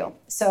for you.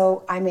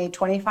 So I made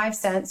 25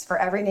 cents for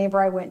every neighbor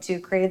I went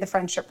to, created the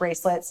friendship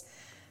bracelets.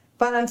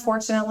 But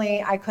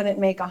unfortunately, I couldn't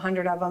make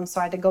 100 of them, so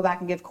I had to go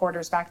back and give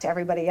quarters back to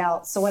everybody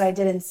else. So what I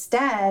did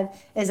instead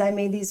is I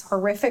made these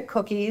horrific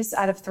cookies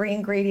out of 3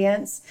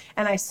 ingredients,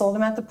 and I sold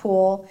them at the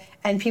pool,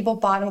 and people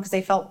bought them because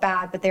they felt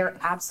bad, but they were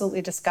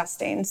absolutely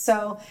disgusting.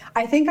 So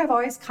I think I've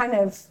always kind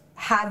of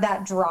had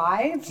that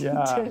drive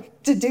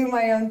to do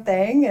my own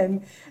thing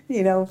and,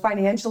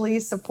 financially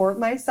support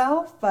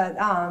myself. But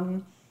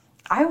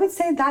I would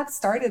say that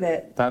started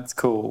it. That's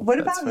cool. What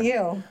about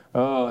you?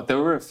 Oh, there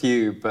were a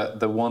few, but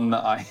the one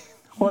that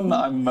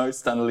I'm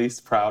most and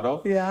least proud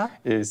of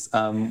is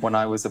when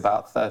I was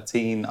about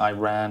 13, I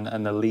ran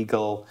an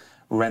illegal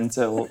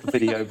rental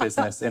video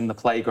business in the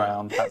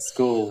playground at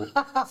school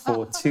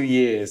for 2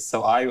 years.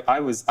 So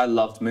I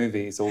loved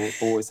movies, or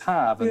always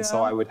have, and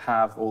so I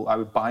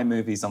would buy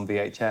movies on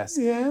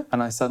VHS.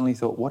 And I suddenly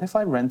thought, what if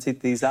I rented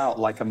these out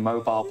like a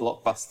mobile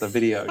blockbuster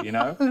video,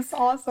 That's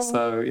awesome.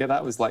 So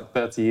that was like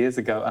 30 years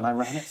ago, and I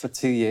ran it for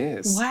 2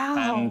 years.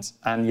 Wow.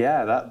 And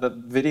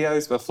the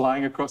videos were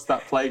flying across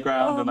that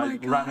playground, and I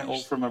ran it all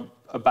from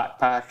a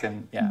backpack,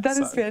 and that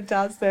is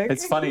fantastic.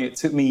 It's funny, it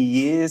took me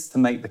years to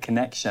make the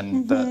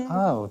connection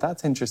that,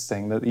 that's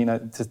interesting,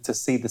 that, to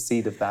see the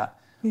seed of that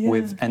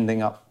with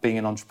ending up being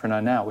an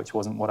entrepreneur now, which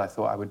wasn't what I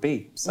thought I would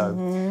be.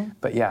 So,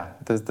 but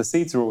the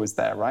seeds are always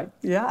there, right?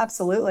 Yeah,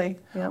 absolutely.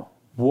 Yeah.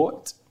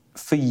 What,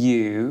 for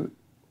you,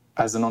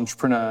 as an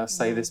entrepreneur,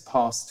 say this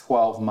past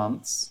 12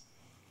 months,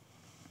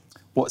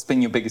 what's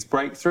been your biggest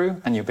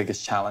breakthrough and your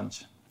biggest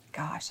challenge?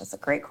 Gosh, that's a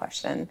great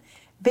question.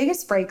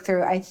 Biggest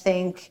breakthrough, I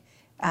think,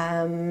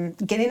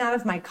 getting out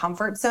of my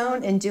comfort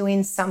zone and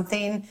doing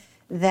something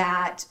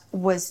that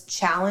was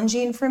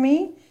challenging for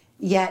me,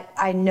 yet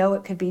I know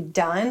it could be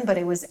done, but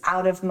it was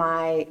out of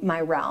my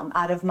realm,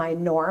 out of my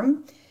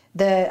norm.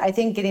 I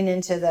think getting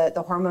into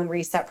the hormone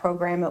reset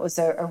program, it was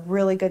a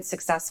really good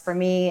success for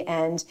me,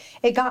 and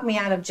it got me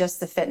out of just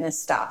the fitness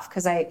stuff,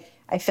 because I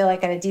feel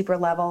like at a deeper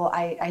level,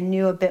 I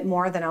knew a bit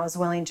more than I was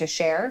willing to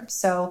share.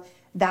 So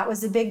that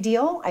was a big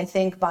deal. I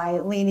think by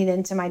leaning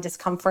into my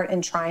discomfort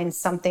and trying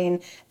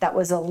something that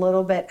was a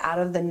little bit out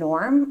of the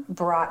norm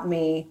brought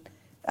me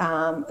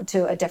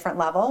to a different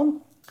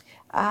level.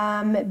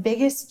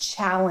 Biggest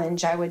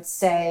challenge, I would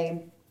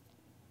say,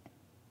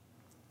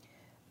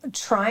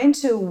 trying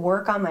to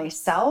work on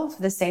myself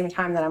the same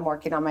time that I'm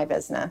working on my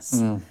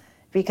business.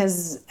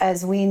 Because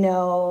as we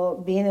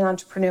know, being an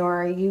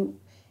entrepreneur,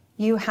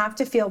 you have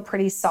to feel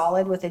pretty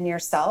solid within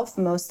yourself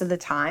most of the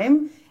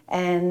time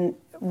and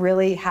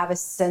really have a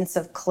sense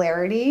of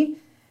clarity.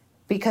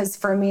 Because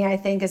for me, I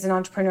think as an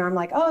entrepreneur, I'm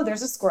like, oh,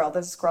 there's a squirrel,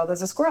 there's a squirrel,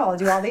 there's a squirrel. I'll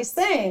do all these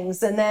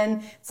things. And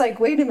then it's like,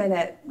 wait a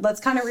minute, let's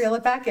kind of reel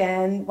it back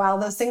in. While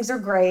those things are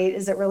great,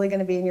 is it really going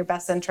to be in your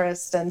best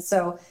interest? And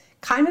so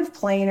kind of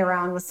playing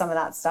around with some of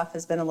that stuff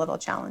has been a little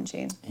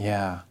challenging.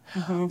 Yeah.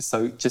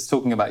 So just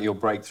talking about your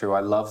breakthrough, I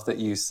love that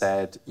you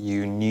said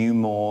you knew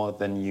more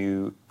than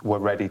you were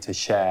ready to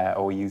share,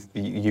 or you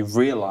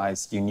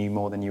realized you knew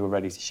more than you were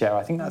ready to share.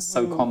 I think that's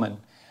so common.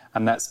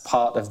 And that's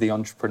part of the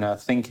entrepreneur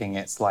thinking.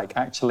 It's like,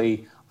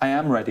 actually, I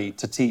am ready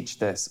to teach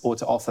this or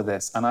to offer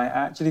this. And I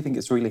actually think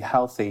it's really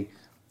healthy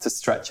to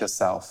stretch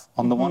yourself.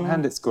 On the one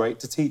hand, it's great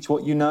to teach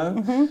what you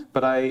know,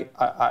 but I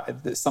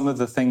some of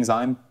the things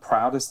I'm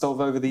proudest of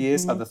over the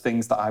years are the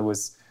things that I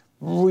was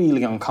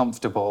really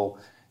uncomfortable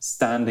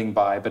standing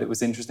by. But it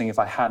was interesting, if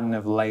I hadn't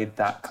have laid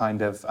that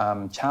kind of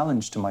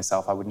challenge to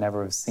myself, I would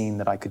never have seen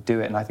that I could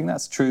do it. And I think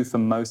that's true for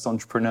most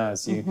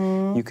entrepreneurs.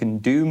 You can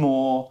do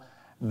more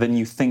than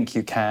you think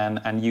you can,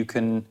 and you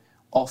can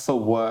offer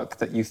work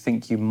that you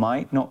think you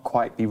might not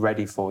quite be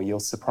ready for. You'll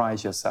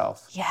surprise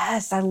yourself.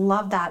 Yes, I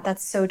love that.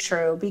 That's so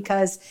true,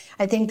 because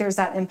I think there's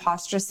that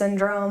imposter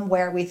syndrome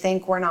where we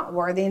think we're not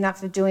worthy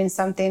enough of doing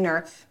something,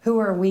 or who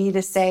are we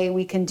to say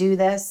we can do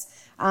this?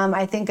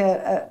 I think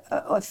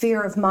a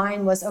fear of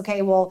mine was,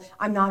 okay, well,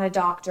 I'm not a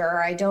doctor,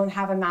 or I don't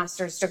have a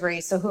master's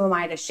degree, so who am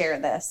I to share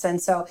this?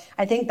 And so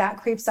I think that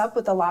creeps up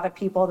with a lot of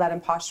people, that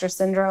imposter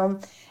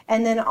syndrome.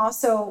 And then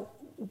also,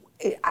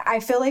 I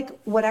feel like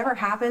whatever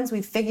happens,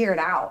 we figure it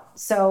out.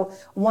 So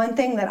one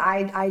thing that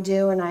I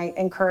do, and I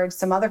encourage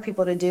some other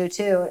people to do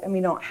too, and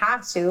we don't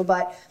have to,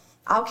 but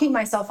I'll keep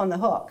myself on the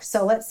hook.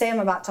 So let's say I'm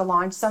about to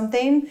launch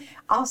something.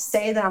 I'll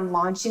say that I'm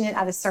launching it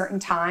at a certain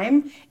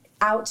time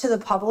out to the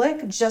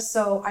public, just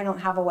so I don't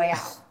have a way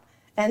out.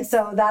 And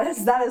so that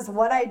is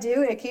what I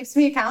do. It keeps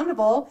me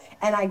accountable,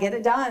 and I get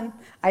it done.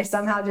 I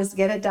somehow just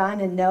get it done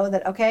and know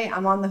that, okay,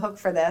 I'm on the hook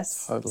for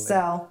this. Totally.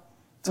 So.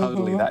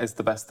 Totally, that is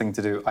the best thing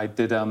to do. I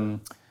did a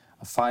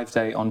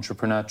 5-day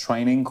entrepreneur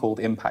training called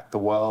Impact the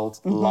World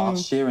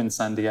last year in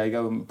San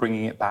Diego, and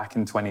bringing it back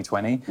in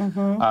 2020.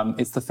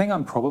 It's the thing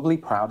I'm probably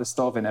proudest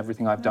of in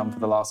everything I've done for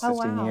the last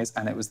 15 years,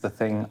 and it was the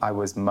thing I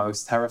was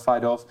most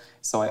terrified of.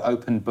 So I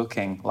opened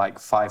booking like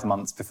 5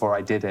 months before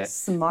I did it.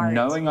 Smart.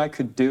 Knowing I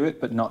could do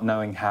it, but not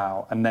knowing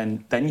how. And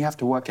then you have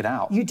to work it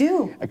out. You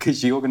do.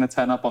 Because you're going to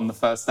turn up on the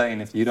first day,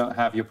 and if you don't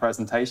have your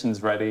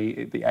presentations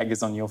ready, the egg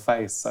is on your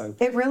face. So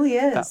it really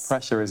is. That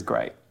pressure is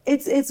great.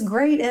 It's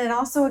great, and it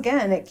also,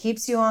 again, it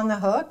keeps you on the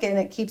hook, and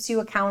it keeps you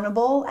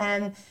accountable,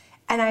 and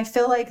I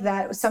feel like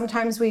that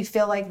sometimes we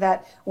feel like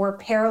that we're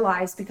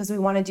paralyzed because we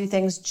want to do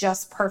things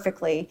just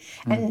perfectly.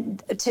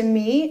 And to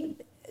me,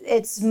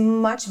 it's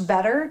much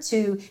better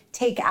to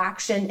take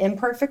action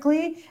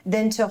imperfectly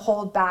than to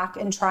hold back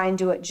and try and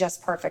do it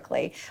just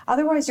perfectly.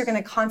 Otherwise, you're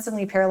going to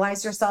constantly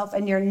paralyze yourself,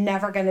 and you're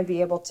never going to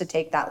be able to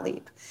take that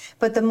leap.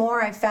 But the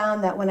more I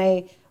found that when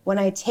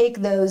I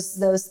take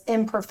those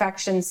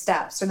imperfection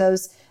steps, or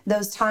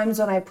those times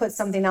when I put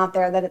something out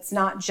there that it's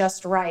not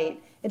just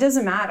right, it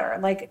doesn't matter.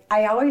 Like,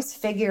 I always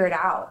figure it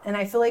out. And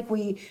I feel like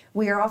we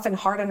are often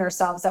hard on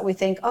ourselves, that we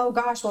think, oh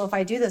gosh, well, if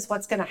I do this,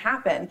 what's going to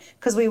happen?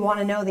 Because we want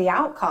to know the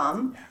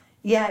outcome.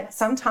 Yet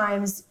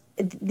sometimes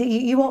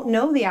you won't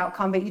know the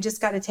outcome, but you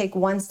just got to take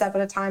one step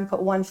at a time,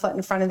 put one foot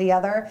in front of the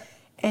other.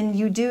 And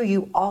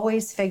you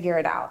always figure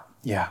it out.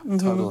 Yeah,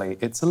 totally.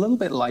 It's a little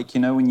bit like,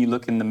 when you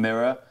look in the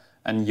mirror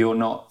and you're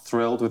not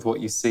thrilled with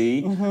what you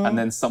see, and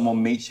then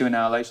someone meets you an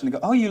hour later and they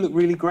go, oh, you look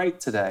really great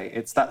today.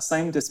 It's that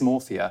same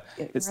dysmorphia.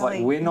 It's really,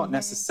 like, we're not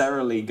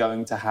necessarily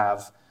going to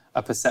have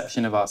a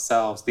perception of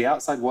ourselves. The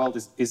outside world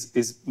is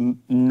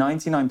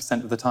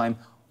 99% of the time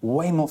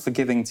way more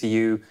forgiving to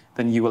you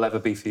than you will ever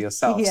be for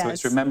yourself. Yes. So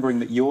it's remembering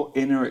that your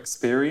inner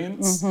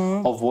experience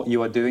of what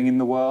you are doing in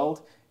the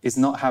world is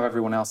not how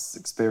everyone else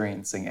is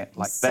experiencing it.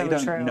 Like, So they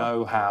don't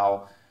know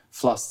how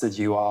flustered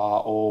you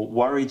are or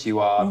worried you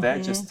are. They're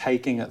just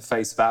taking at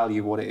face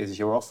value what it is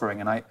you're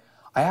offering. And I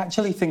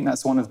actually think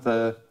that's one of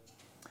the,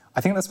 I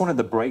think that's one of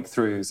the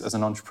breakthroughs as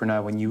an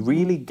entrepreneur, when you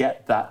really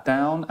get that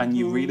down and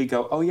you really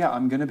go, oh yeah,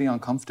 I'm going to be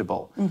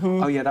uncomfortable.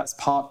 Oh yeah, that's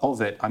part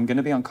of it. I'm going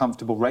to be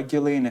uncomfortable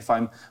regularly. And if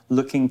I'm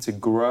looking to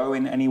grow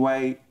in any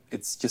way,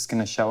 it's just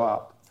going to show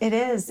up. It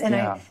is. And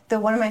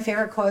one of my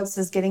favorite quotes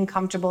is getting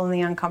comfortable in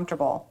the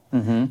uncomfortable.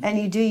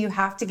 And you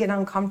have to get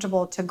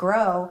uncomfortable to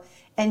grow.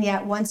 And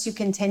yet once you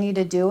continue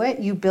to do it,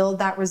 you build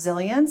that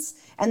resilience.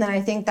 And then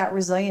I think that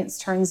resilience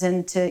turns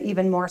into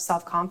even more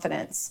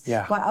self-confidence.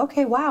 Yeah. Well,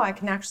 okay, wow, I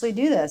can actually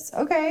do this.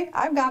 Okay,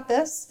 I've got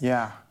this.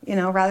 Yeah.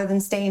 Rather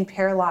than staying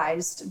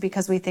paralyzed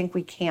because we think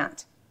we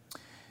can't.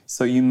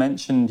 So you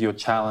mentioned your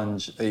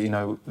challenge,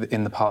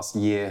 in the past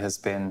year has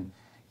been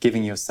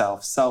giving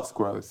yourself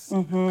self-growth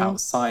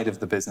outside of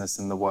the business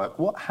and the work.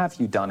 What have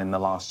you done in the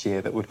last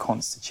year that would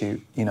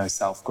constitute,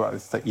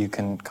 self-growth that you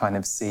can kind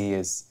of see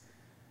is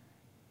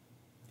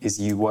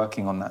you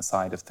working on that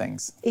side of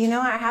things?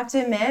 I have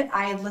to admit,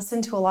 I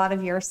listened to a lot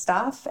of your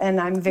stuff, and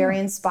I'm very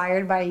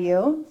inspired by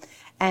you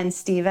and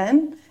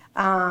Stephen.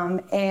 So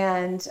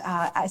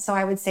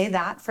I would say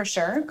that for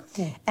sure.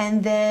 Yeah.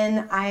 And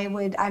then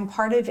I'm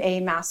part of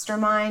a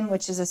mastermind,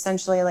 which is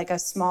essentially like a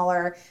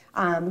smaller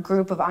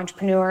group of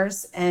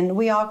entrepreneurs. And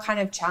we all kind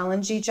of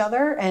challenge each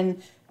other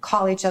and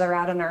call each other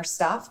out on our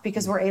stuff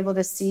because we're able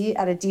to see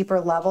at a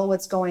deeper level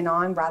what's going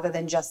on rather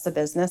than just the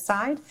business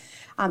side.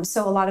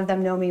 So a lot of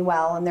them know me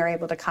well, and they're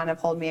able to kind of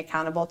hold me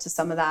accountable to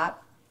some of that.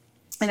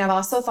 And I've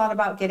also thought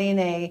about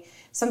getting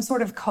some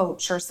sort of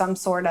coach or some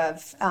sort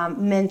of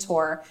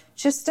mentor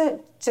just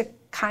to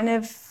kind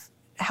of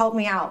help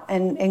me out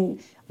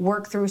and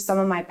work through some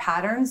of my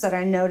patterns that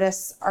I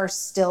notice are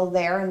still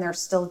there and they're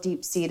still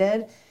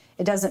deep-seated.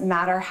 It doesn't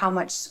matter how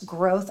much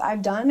growth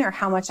I've done or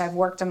how much I've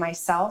worked on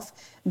myself.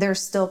 There's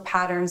still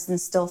patterns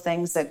and still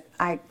things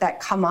that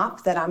come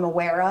up that I'm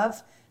aware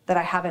of that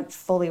I haven't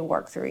fully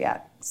worked through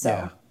yet.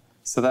 So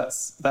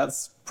that's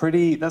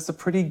a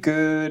pretty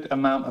good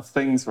amount of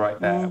things right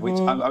there, which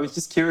I was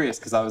just curious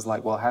because I was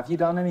like, well, have you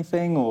done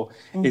anything? Or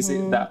is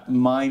it that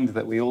mind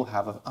that we all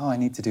have of, I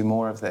need to do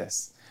more of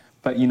this?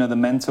 But, the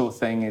mental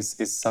thing is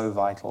so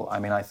vital. I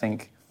mean, I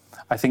think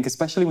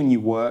especially when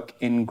you work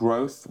in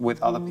growth with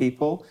other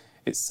people,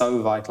 it's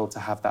so vital to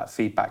have that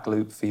feedback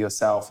loop for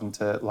yourself and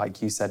to,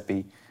 like you said,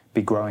 be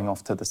growing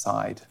off to the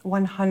side.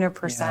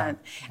 100%. Yeah.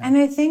 And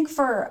I think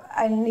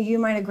and you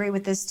might agree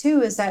with this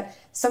too, is that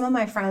some of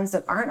my friends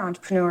that aren't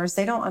entrepreneurs,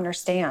 they don't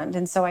understand.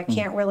 And so I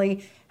can't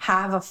really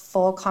have a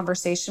full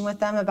conversation with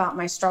them about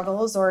my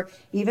struggles, or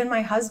even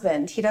my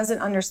husband. He doesn't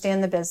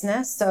understand the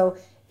business. So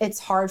it's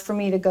hard for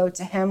me to go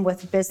to him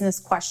with business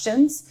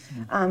questions.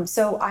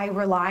 So I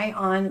rely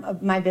on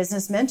my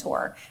business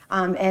mentor.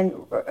 And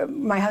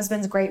my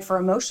husband's great for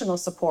emotional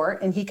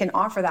support, and he can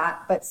offer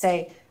that, but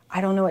say, I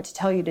don't know what to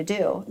tell you to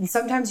do. And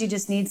sometimes you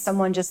just need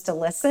someone just to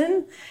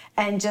listen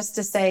and just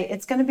to say,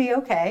 it's going to be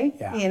okay,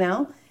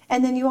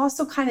 And then you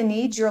also kind of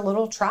need your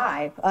little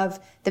tribe of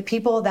the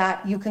people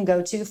that you can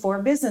go to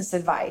for business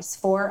advice,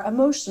 for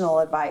emotional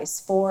advice,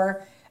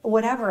 for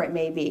whatever it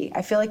may be.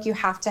 I feel like you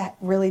have to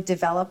really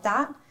develop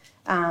that.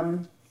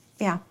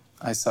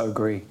 I so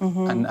agree.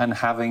 And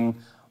having,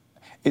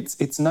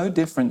 it's no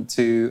different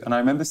to, and I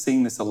remember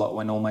seeing this a lot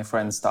when all my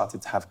friends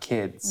started to have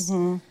kids.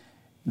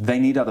 They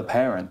need other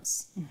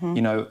parents.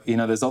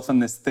 There's often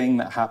this thing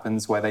that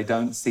happens where they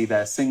don't see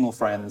their single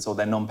friends or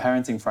their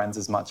non-parenting friends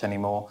as much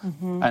anymore.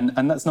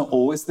 And that's not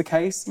always the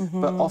case,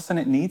 but often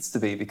it needs to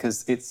be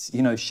because it's,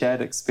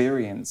 shared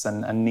experience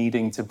and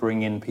needing to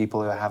bring in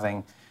people who are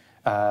having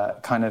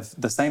kind of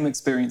the same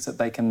experience that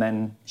they can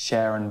then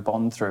share and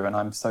bond through. And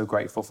I'm so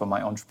grateful for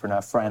my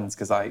entrepreneur friends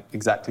because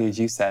exactly as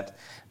you said,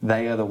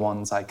 they are the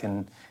ones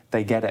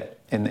they get it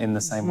in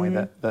the same way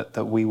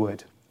that we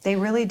would. They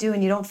really do,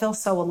 and you don't feel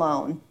so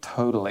alone.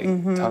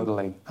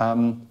 Totally.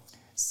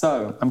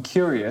 So I'm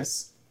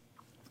curious,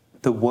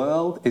 the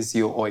world is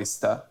your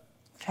oyster.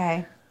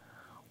 Okay.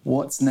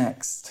 What's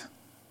next?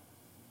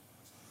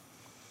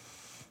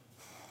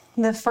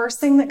 The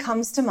first thing that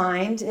comes to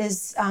mind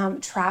is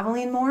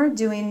traveling more,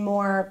 doing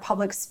more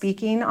public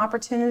speaking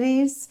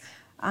opportunities,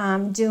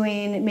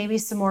 doing maybe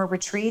some more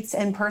retreats,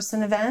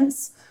 in-person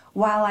events.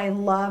 While I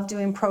love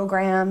doing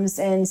programs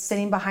and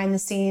sitting behind the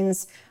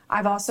scenes,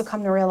 I've also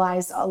come to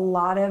realize a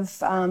lot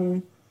of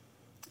a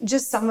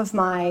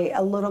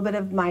little bit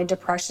of my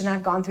depression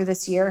I've gone through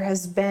this year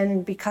has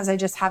been because I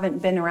just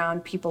haven't been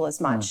around people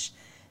as much.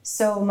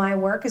 So my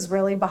work is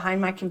really behind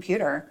my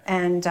computer.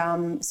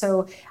 And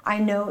so I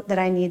know that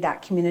I need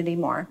that community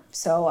more.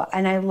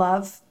 And I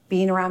love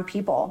being around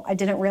people. I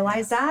didn't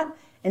realize that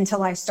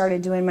until I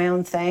started doing my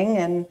own thing.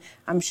 And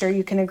I'm sure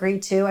you can agree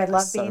too. I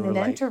love being an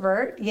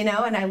introvert,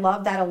 and I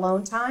love that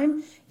alone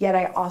time. Yet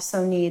I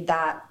also need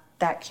that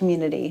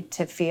community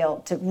to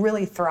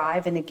really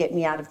thrive and to get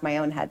me out of my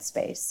own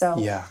headspace.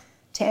 So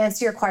to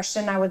answer your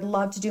question, I would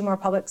love to do more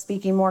public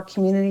speaking, more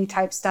community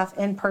type stuff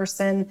in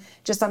person,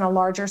 just on a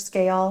larger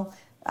scale.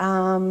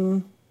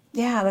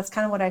 That's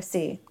kind of what I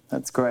see.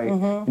 That's great.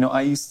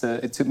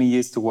 It took me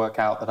years to work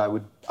out that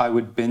I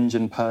would binge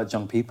and purge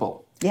on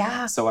people.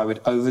 Yeah. So I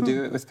would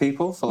overdo it with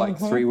people for like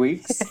 3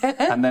 weeks,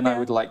 and then I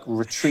would like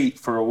retreat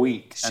for a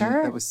week. Sure.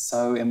 And it was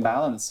so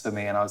imbalanced for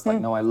me. And I was like,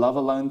 no, I love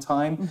alone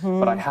time,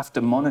 but I have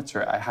to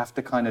monitor it. I have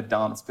to kind of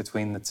dance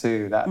between the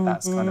two.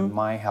 That's kind of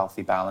my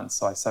healthy balance.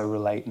 So I so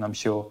relate, and I'm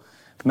sure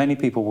many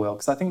people will,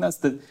 because I think that's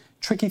the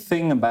tricky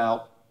thing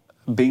about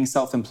being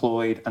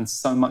self-employed and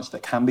so much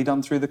that can be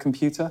done through the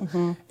computer.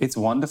 It's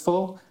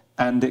wonderful,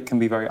 and it can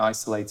be very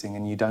isolating,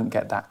 and you don't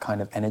get that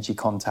kind of energy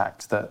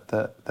contact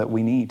that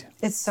we need.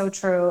 It's so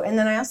true. And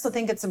then I also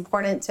think it's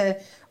important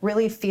to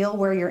really feel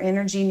where your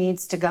energy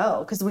needs to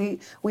go, because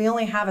we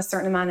only have a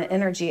certain amount of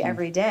energy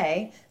every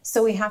day.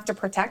 So we have to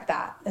protect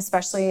that,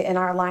 especially in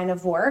our line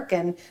of work.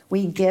 And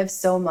we give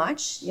so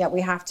much, yet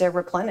we have to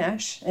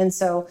replenish. And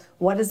so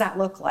what does that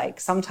look like?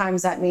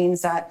 Sometimes that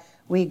means that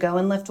we go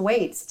and lift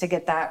weights to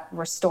get that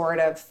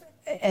restorative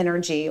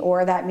energy,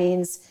 or that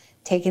means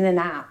taking a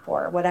nap,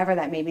 or whatever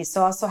that may be.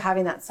 So also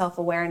having that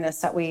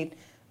self-awareness that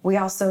we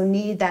also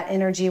need that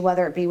energy,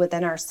 whether it be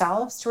within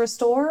ourselves to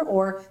restore,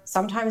 or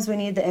sometimes we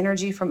need the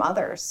energy from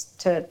others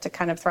to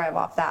kind of thrive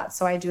off that.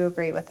 So I do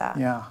agree with that.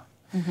 Yeah.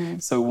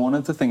 So one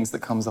of the things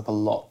that comes up a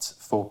lot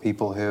for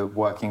people who are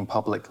working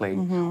publicly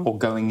or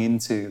going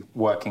into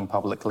working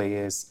publicly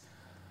is,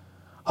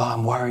 oh,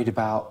 I'm worried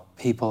about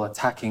people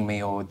attacking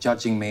me or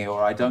judging me,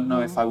 or I don't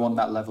know if I want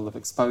that level of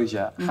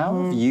exposure.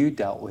 How have you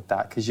dealt with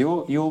that? Because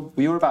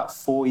you're about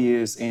 4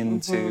 years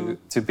into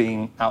to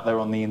being out there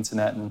on the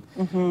internet, and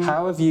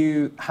how have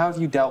you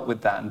dealt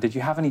with that? And did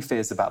you have any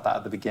fears about that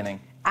at the beginning?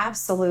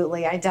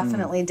 Absolutely. I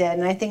definitely did.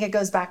 And I think it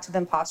goes back to the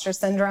imposter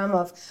syndrome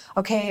of,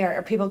 okay,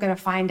 are people going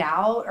to find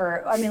out?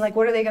 Or, I mean, like,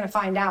 what are they going to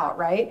find out,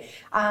 right?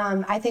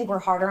 I think we're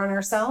harder on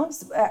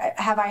ourselves.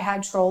 Have I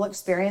had troll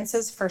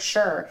experiences? For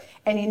sure.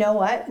 And you know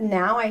what?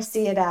 Now I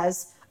see it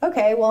as,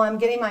 okay, well, I'm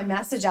getting my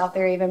message out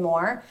there even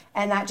more.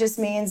 And that just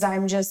means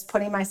I'm just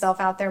putting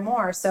myself out there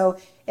more. So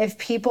if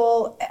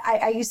people,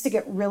 I used to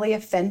get really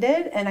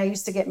offended, and I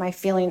used to get my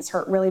feelings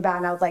hurt really bad.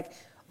 And I would like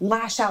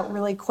lash out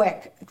really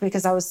quick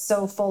because I was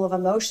so full of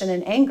emotion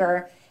and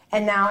anger.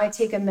 And now I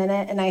take a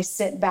minute and I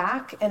sit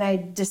back and I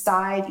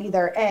decide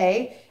either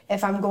A,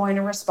 if I'm going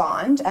to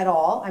respond at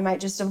all, I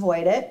might just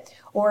avoid it,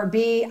 or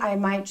B, I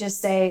might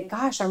just say,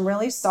 gosh, I'm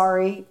really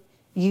sorry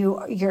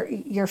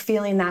you're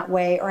feeling that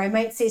way. Or I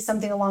might say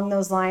something along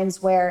those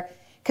lines where,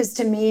 because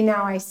to me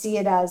now I see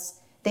it as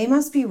they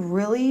must be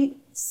really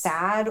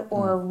sad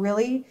or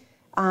really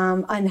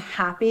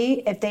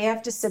unhappy if they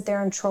have to sit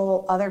there and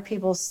troll other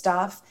people's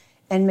stuff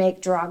and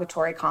make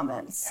derogatory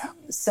comments. Yeah.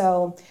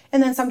 So,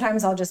 and then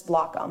sometimes I'll just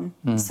block them.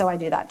 So I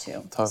do that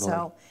too. Totally.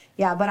 So,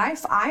 yeah, but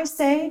I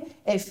say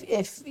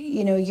if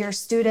you know your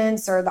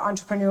students or the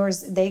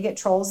entrepreneurs, they get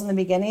trolls in the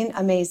beginning,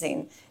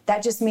 amazing.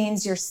 That just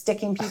means you're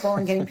sticking people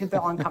and getting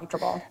people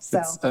uncomfortable.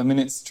 So I mean,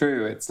 it's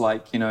true. It's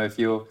like, you know, if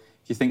you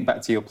think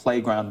back to your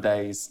playground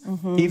days,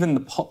 even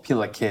the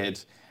popular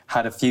kid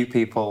had a few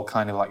people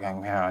kind of like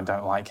going, yeah, I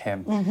don't like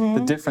him.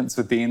 The difference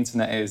with the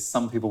internet is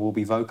some people will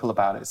be vocal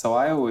about it. So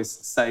I always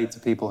say to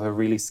people who are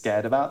really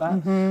scared about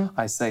that,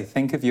 I say,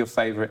 think of your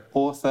favorite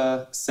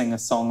author, singer,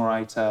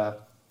 songwriter,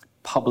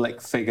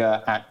 public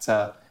figure,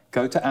 actor,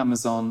 go to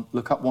Amazon,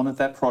 look up one of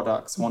their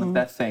products, one of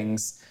their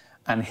things,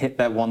 and hit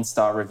their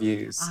 1-star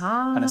reviews.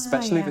 And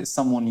especially if it's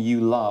someone you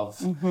love,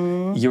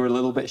 you're a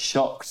little bit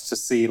shocked to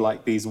see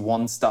like these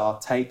 1-star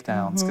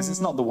takedowns, because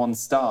it's not the 1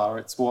 star,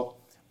 it's what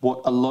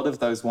a lot of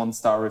those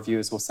 1-star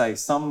reviewers will say.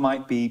 Some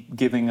might be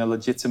giving a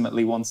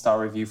legitimately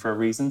 1-star review for a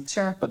reason,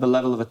 but the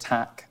level of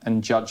attack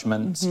and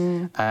judgment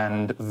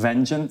and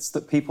vengeance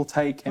that people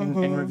take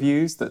in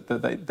reviews that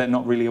they're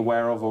not really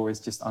aware of or is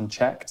just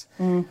unchecked.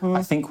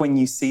 I think when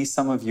you see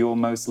some of your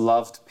most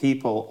loved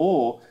people,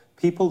 or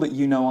people that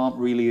you know aren't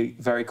really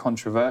very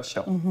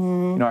controversial.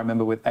 You know, I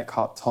remember with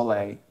Eckhart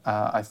Tolle,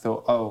 I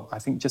thought, I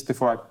think just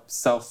before I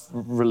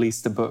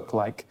self-released a book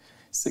like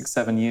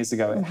 6-7 years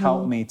ago, it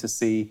helped me to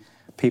see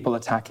people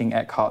attacking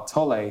Eckhart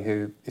Tolle,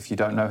 who, if you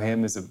don't know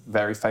him, is a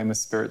very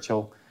famous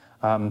spiritual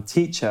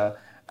teacher.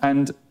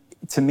 And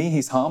to me,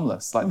 he's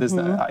harmless. Like there's,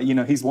 you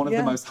know, he's one of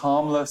the most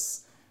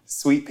harmless,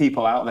 sweet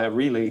people out there,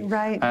 really.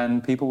 Right.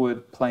 And people were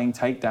playing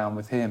takedown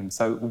with him.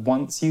 So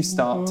once you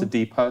start to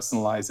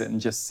depersonalize it and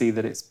just see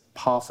that it's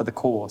par for the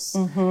course,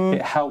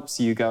 it helps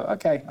you go,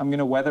 okay, I'm going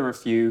to weather a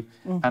few,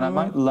 and I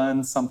might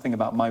learn something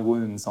about my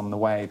wounds on the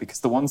way, because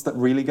the ones that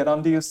really get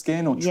under your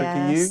skin or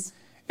trigger you,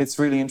 it's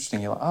really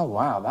interesting. You're like, oh,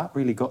 wow, that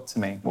really got to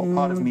me. What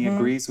part of me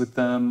agrees with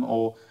them,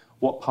 or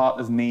what part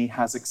of me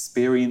has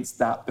experienced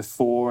that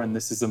before, and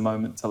this is a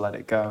moment to let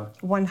it go.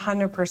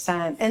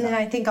 100%. And then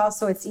I think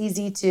also it's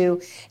easy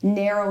to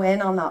narrow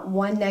in on that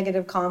one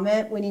negative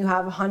comment when you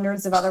have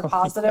hundreds of other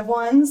positive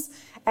ones.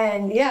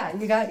 And you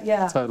got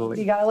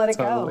to let it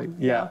go.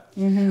 Yeah.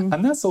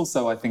 And that's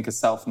also, I think, a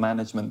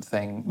self-management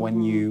thing.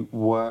 When you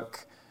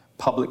work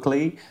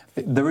publicly,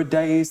 there are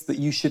days that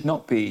you should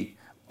not be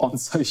on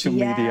social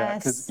media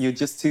because you're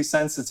just too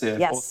sensitive,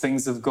 or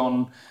things have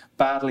gone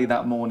badly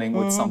that morning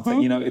with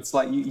something. You know, it's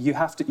like you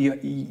have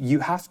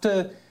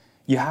to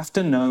you have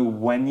to know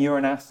when you're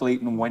an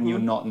athlete and when you're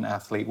not an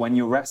athlete, when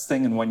you're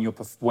resting and when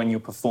you're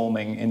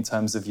performing in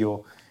terms of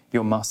your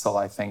muscle,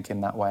 I think,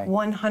 in that way.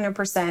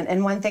 100%.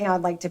 And one thing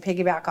I'd like to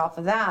piggyback off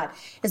of that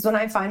is when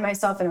I find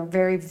myself in a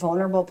very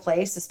vulnerable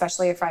place,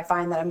 especially if I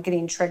find that I'm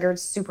getting triggered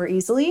super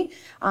easily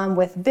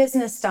with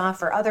business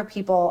stuff or other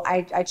people,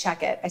 I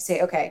check it. I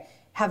say, okay,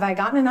 have I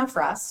gotten enough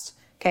rest?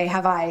 Okay,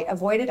 have I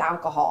avoided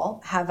alcohol?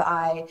 Have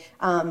I,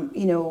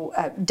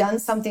 done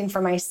something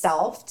for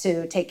myself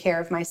to take care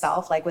of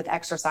myself, like with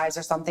exercise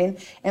or something?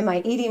 Am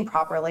I eating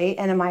properly?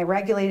 And am I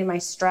regulating my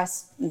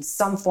stress in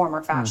some form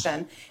or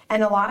fashion?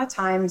 And a lot of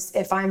times,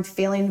 if I'm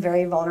feeling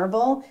very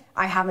vulnerable,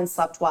 I haven't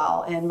slept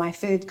well and my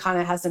food kind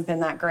of hasn't been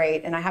that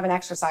great and I haven't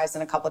exercised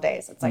in a couple of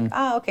days. It's like,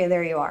 oh, okay,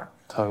 there you are.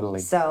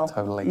 Totally.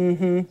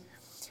 Totally.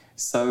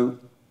 So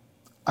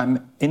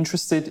I'm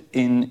interested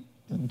in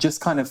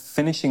just kind of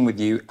finishing with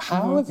you,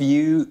 how have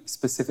you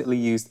specifically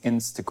used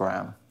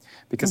Instagram?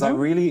 Because I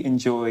really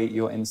enjoy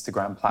your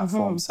Instagram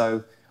platform.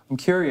 So I'm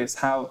curious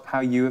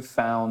how you have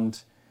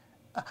found,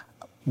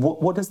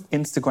 what does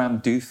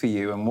Instagram do for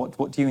you and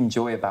what do you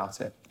enjoy about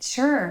it?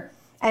 Sure.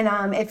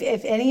 And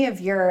if any of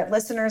your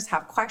listeners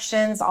have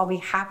questions, I'll be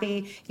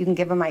happy. You can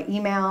give them my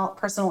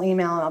personal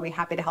email, and I'll be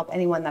happy to help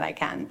anyone that I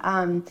can.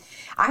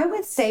 I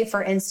would say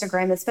for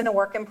Instagram, it's been a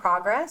work in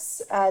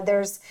progress.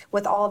 There's,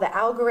 with all the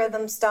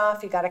algorithm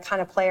stuff, you got to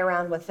kind of play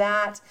around with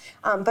that.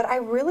 But I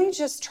really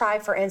just try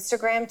for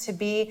Instagram to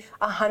be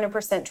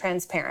 100%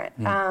 transparent.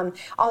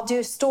 I'll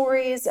do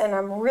stories and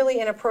I'm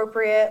really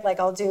inappropriate. Like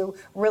I'll do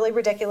really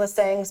ridiculous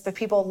things, but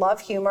people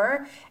love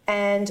humor.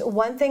 And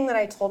one thing that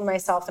I told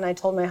myself and I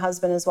told my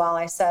husband as well,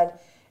 I said,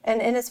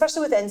 and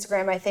especially with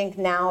Instagram, I think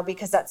now,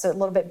 because that's a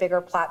little bit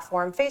bigger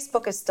platform,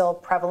 Facebook is still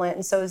prevalent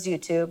and so is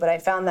YouTube, but I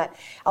found that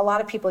a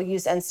lot of people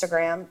use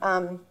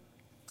Instagram,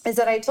 is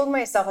that I told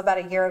myself about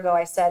a year ago,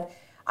 I said,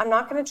 I'm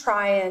not going to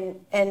try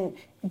and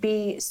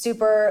be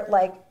super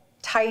like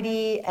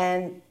tidy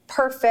and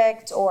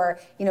perfect or,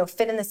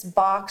 fit in this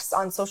box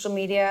on social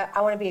media.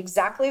 I want to be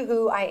exactly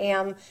who I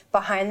am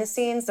behind the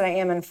scenes that I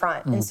am in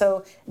front. And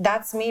so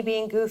that's me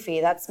being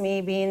goofy. That's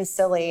me being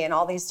silly and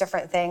all these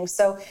different things.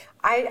 So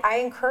I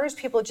encourage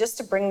people just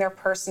to bring their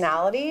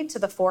personality to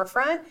the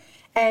forefront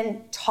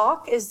and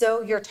talk as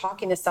though you're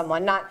talking to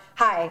someone, not,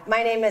 hi,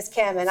 my name is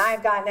Kim and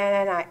I've got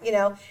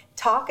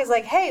talk is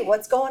like, hey,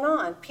 what's going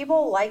on?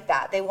 People like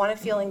that. They want to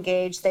feel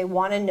engaged. They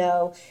want to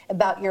know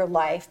about your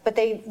life, but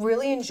they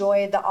really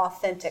enjoy the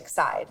authentic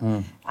side.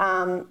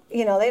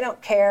 They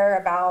don't care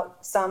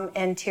about some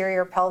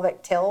anterior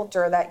pelvic tilt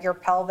or that your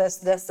pelvis,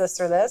 this,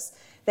 or this.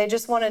 They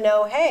just want to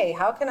know, hey,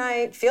 how can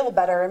I feel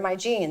better in my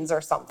jeans or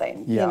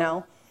something,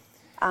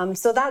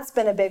 So that's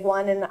been a big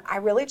one. And I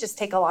really just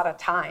take a lot of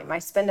time. I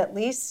spend at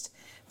least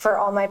for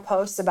all my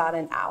posts about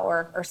an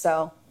hour or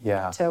so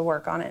to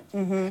work on it.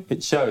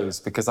 It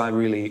shows because I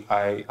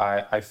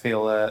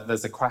feel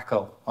there's a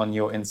crackle on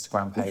your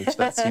Instagram page.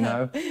 That's,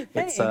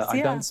 Thanks,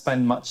 I don't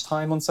spend much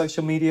time on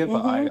social media,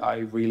 but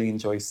I really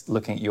enjoy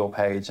looking at your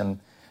page and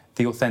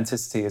the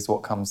authenticity is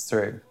what comes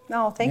through.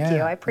 Oh, thank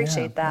you. I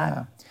appreciate that.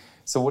 Yeah.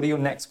 So what are your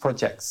next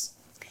projects?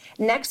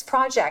 Next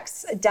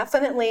projects,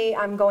 definitely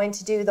I'm going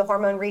to do the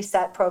Hormone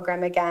Reset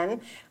program again.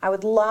 I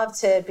would love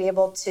to be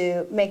able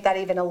to make that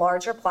even a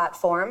larger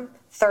platform.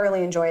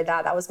 Thoroughly enjoyed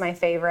that. That was my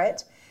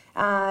favorite.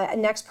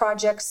 Next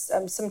projects,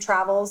 some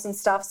travels and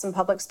stuff, some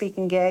public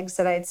speaking gigs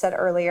that I had said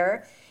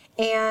earlier.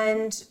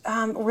 And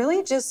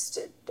really just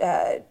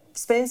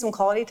spending some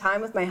quality time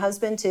with my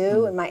husband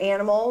too and my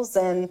animals.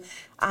 And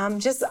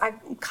I'm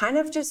kind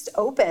of just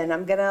open.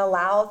 I'm going to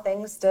allow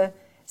things to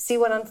see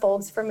what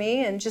unfolds for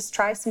me and just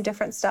try some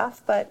different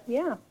stuff. But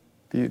yeah.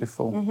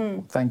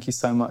 Beautiful. Thank you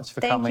so much for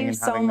coming and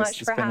having this. Thank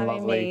you so much for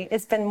having me.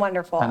 It's been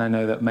wonderful. And I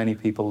know that many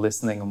people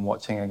listening and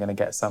watching are going to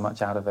get so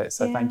much out of it.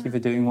 So thank you for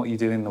doing what you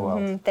do in the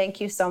world. Thank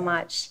you so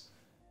much.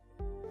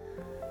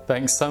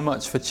 Thanks so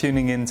much for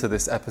tuning in to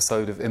this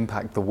episode of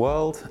Impact the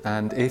World.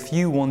 And if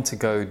you want to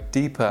go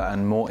deeper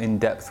and more in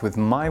depth with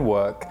my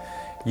work,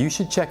 you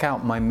should check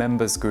out my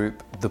members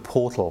group, The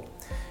Portal.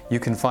 You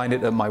can find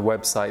it at my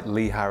website,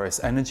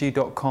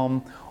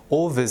 leeharrisenergy.com,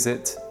 or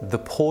visit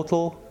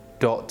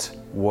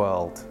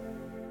theportal.world.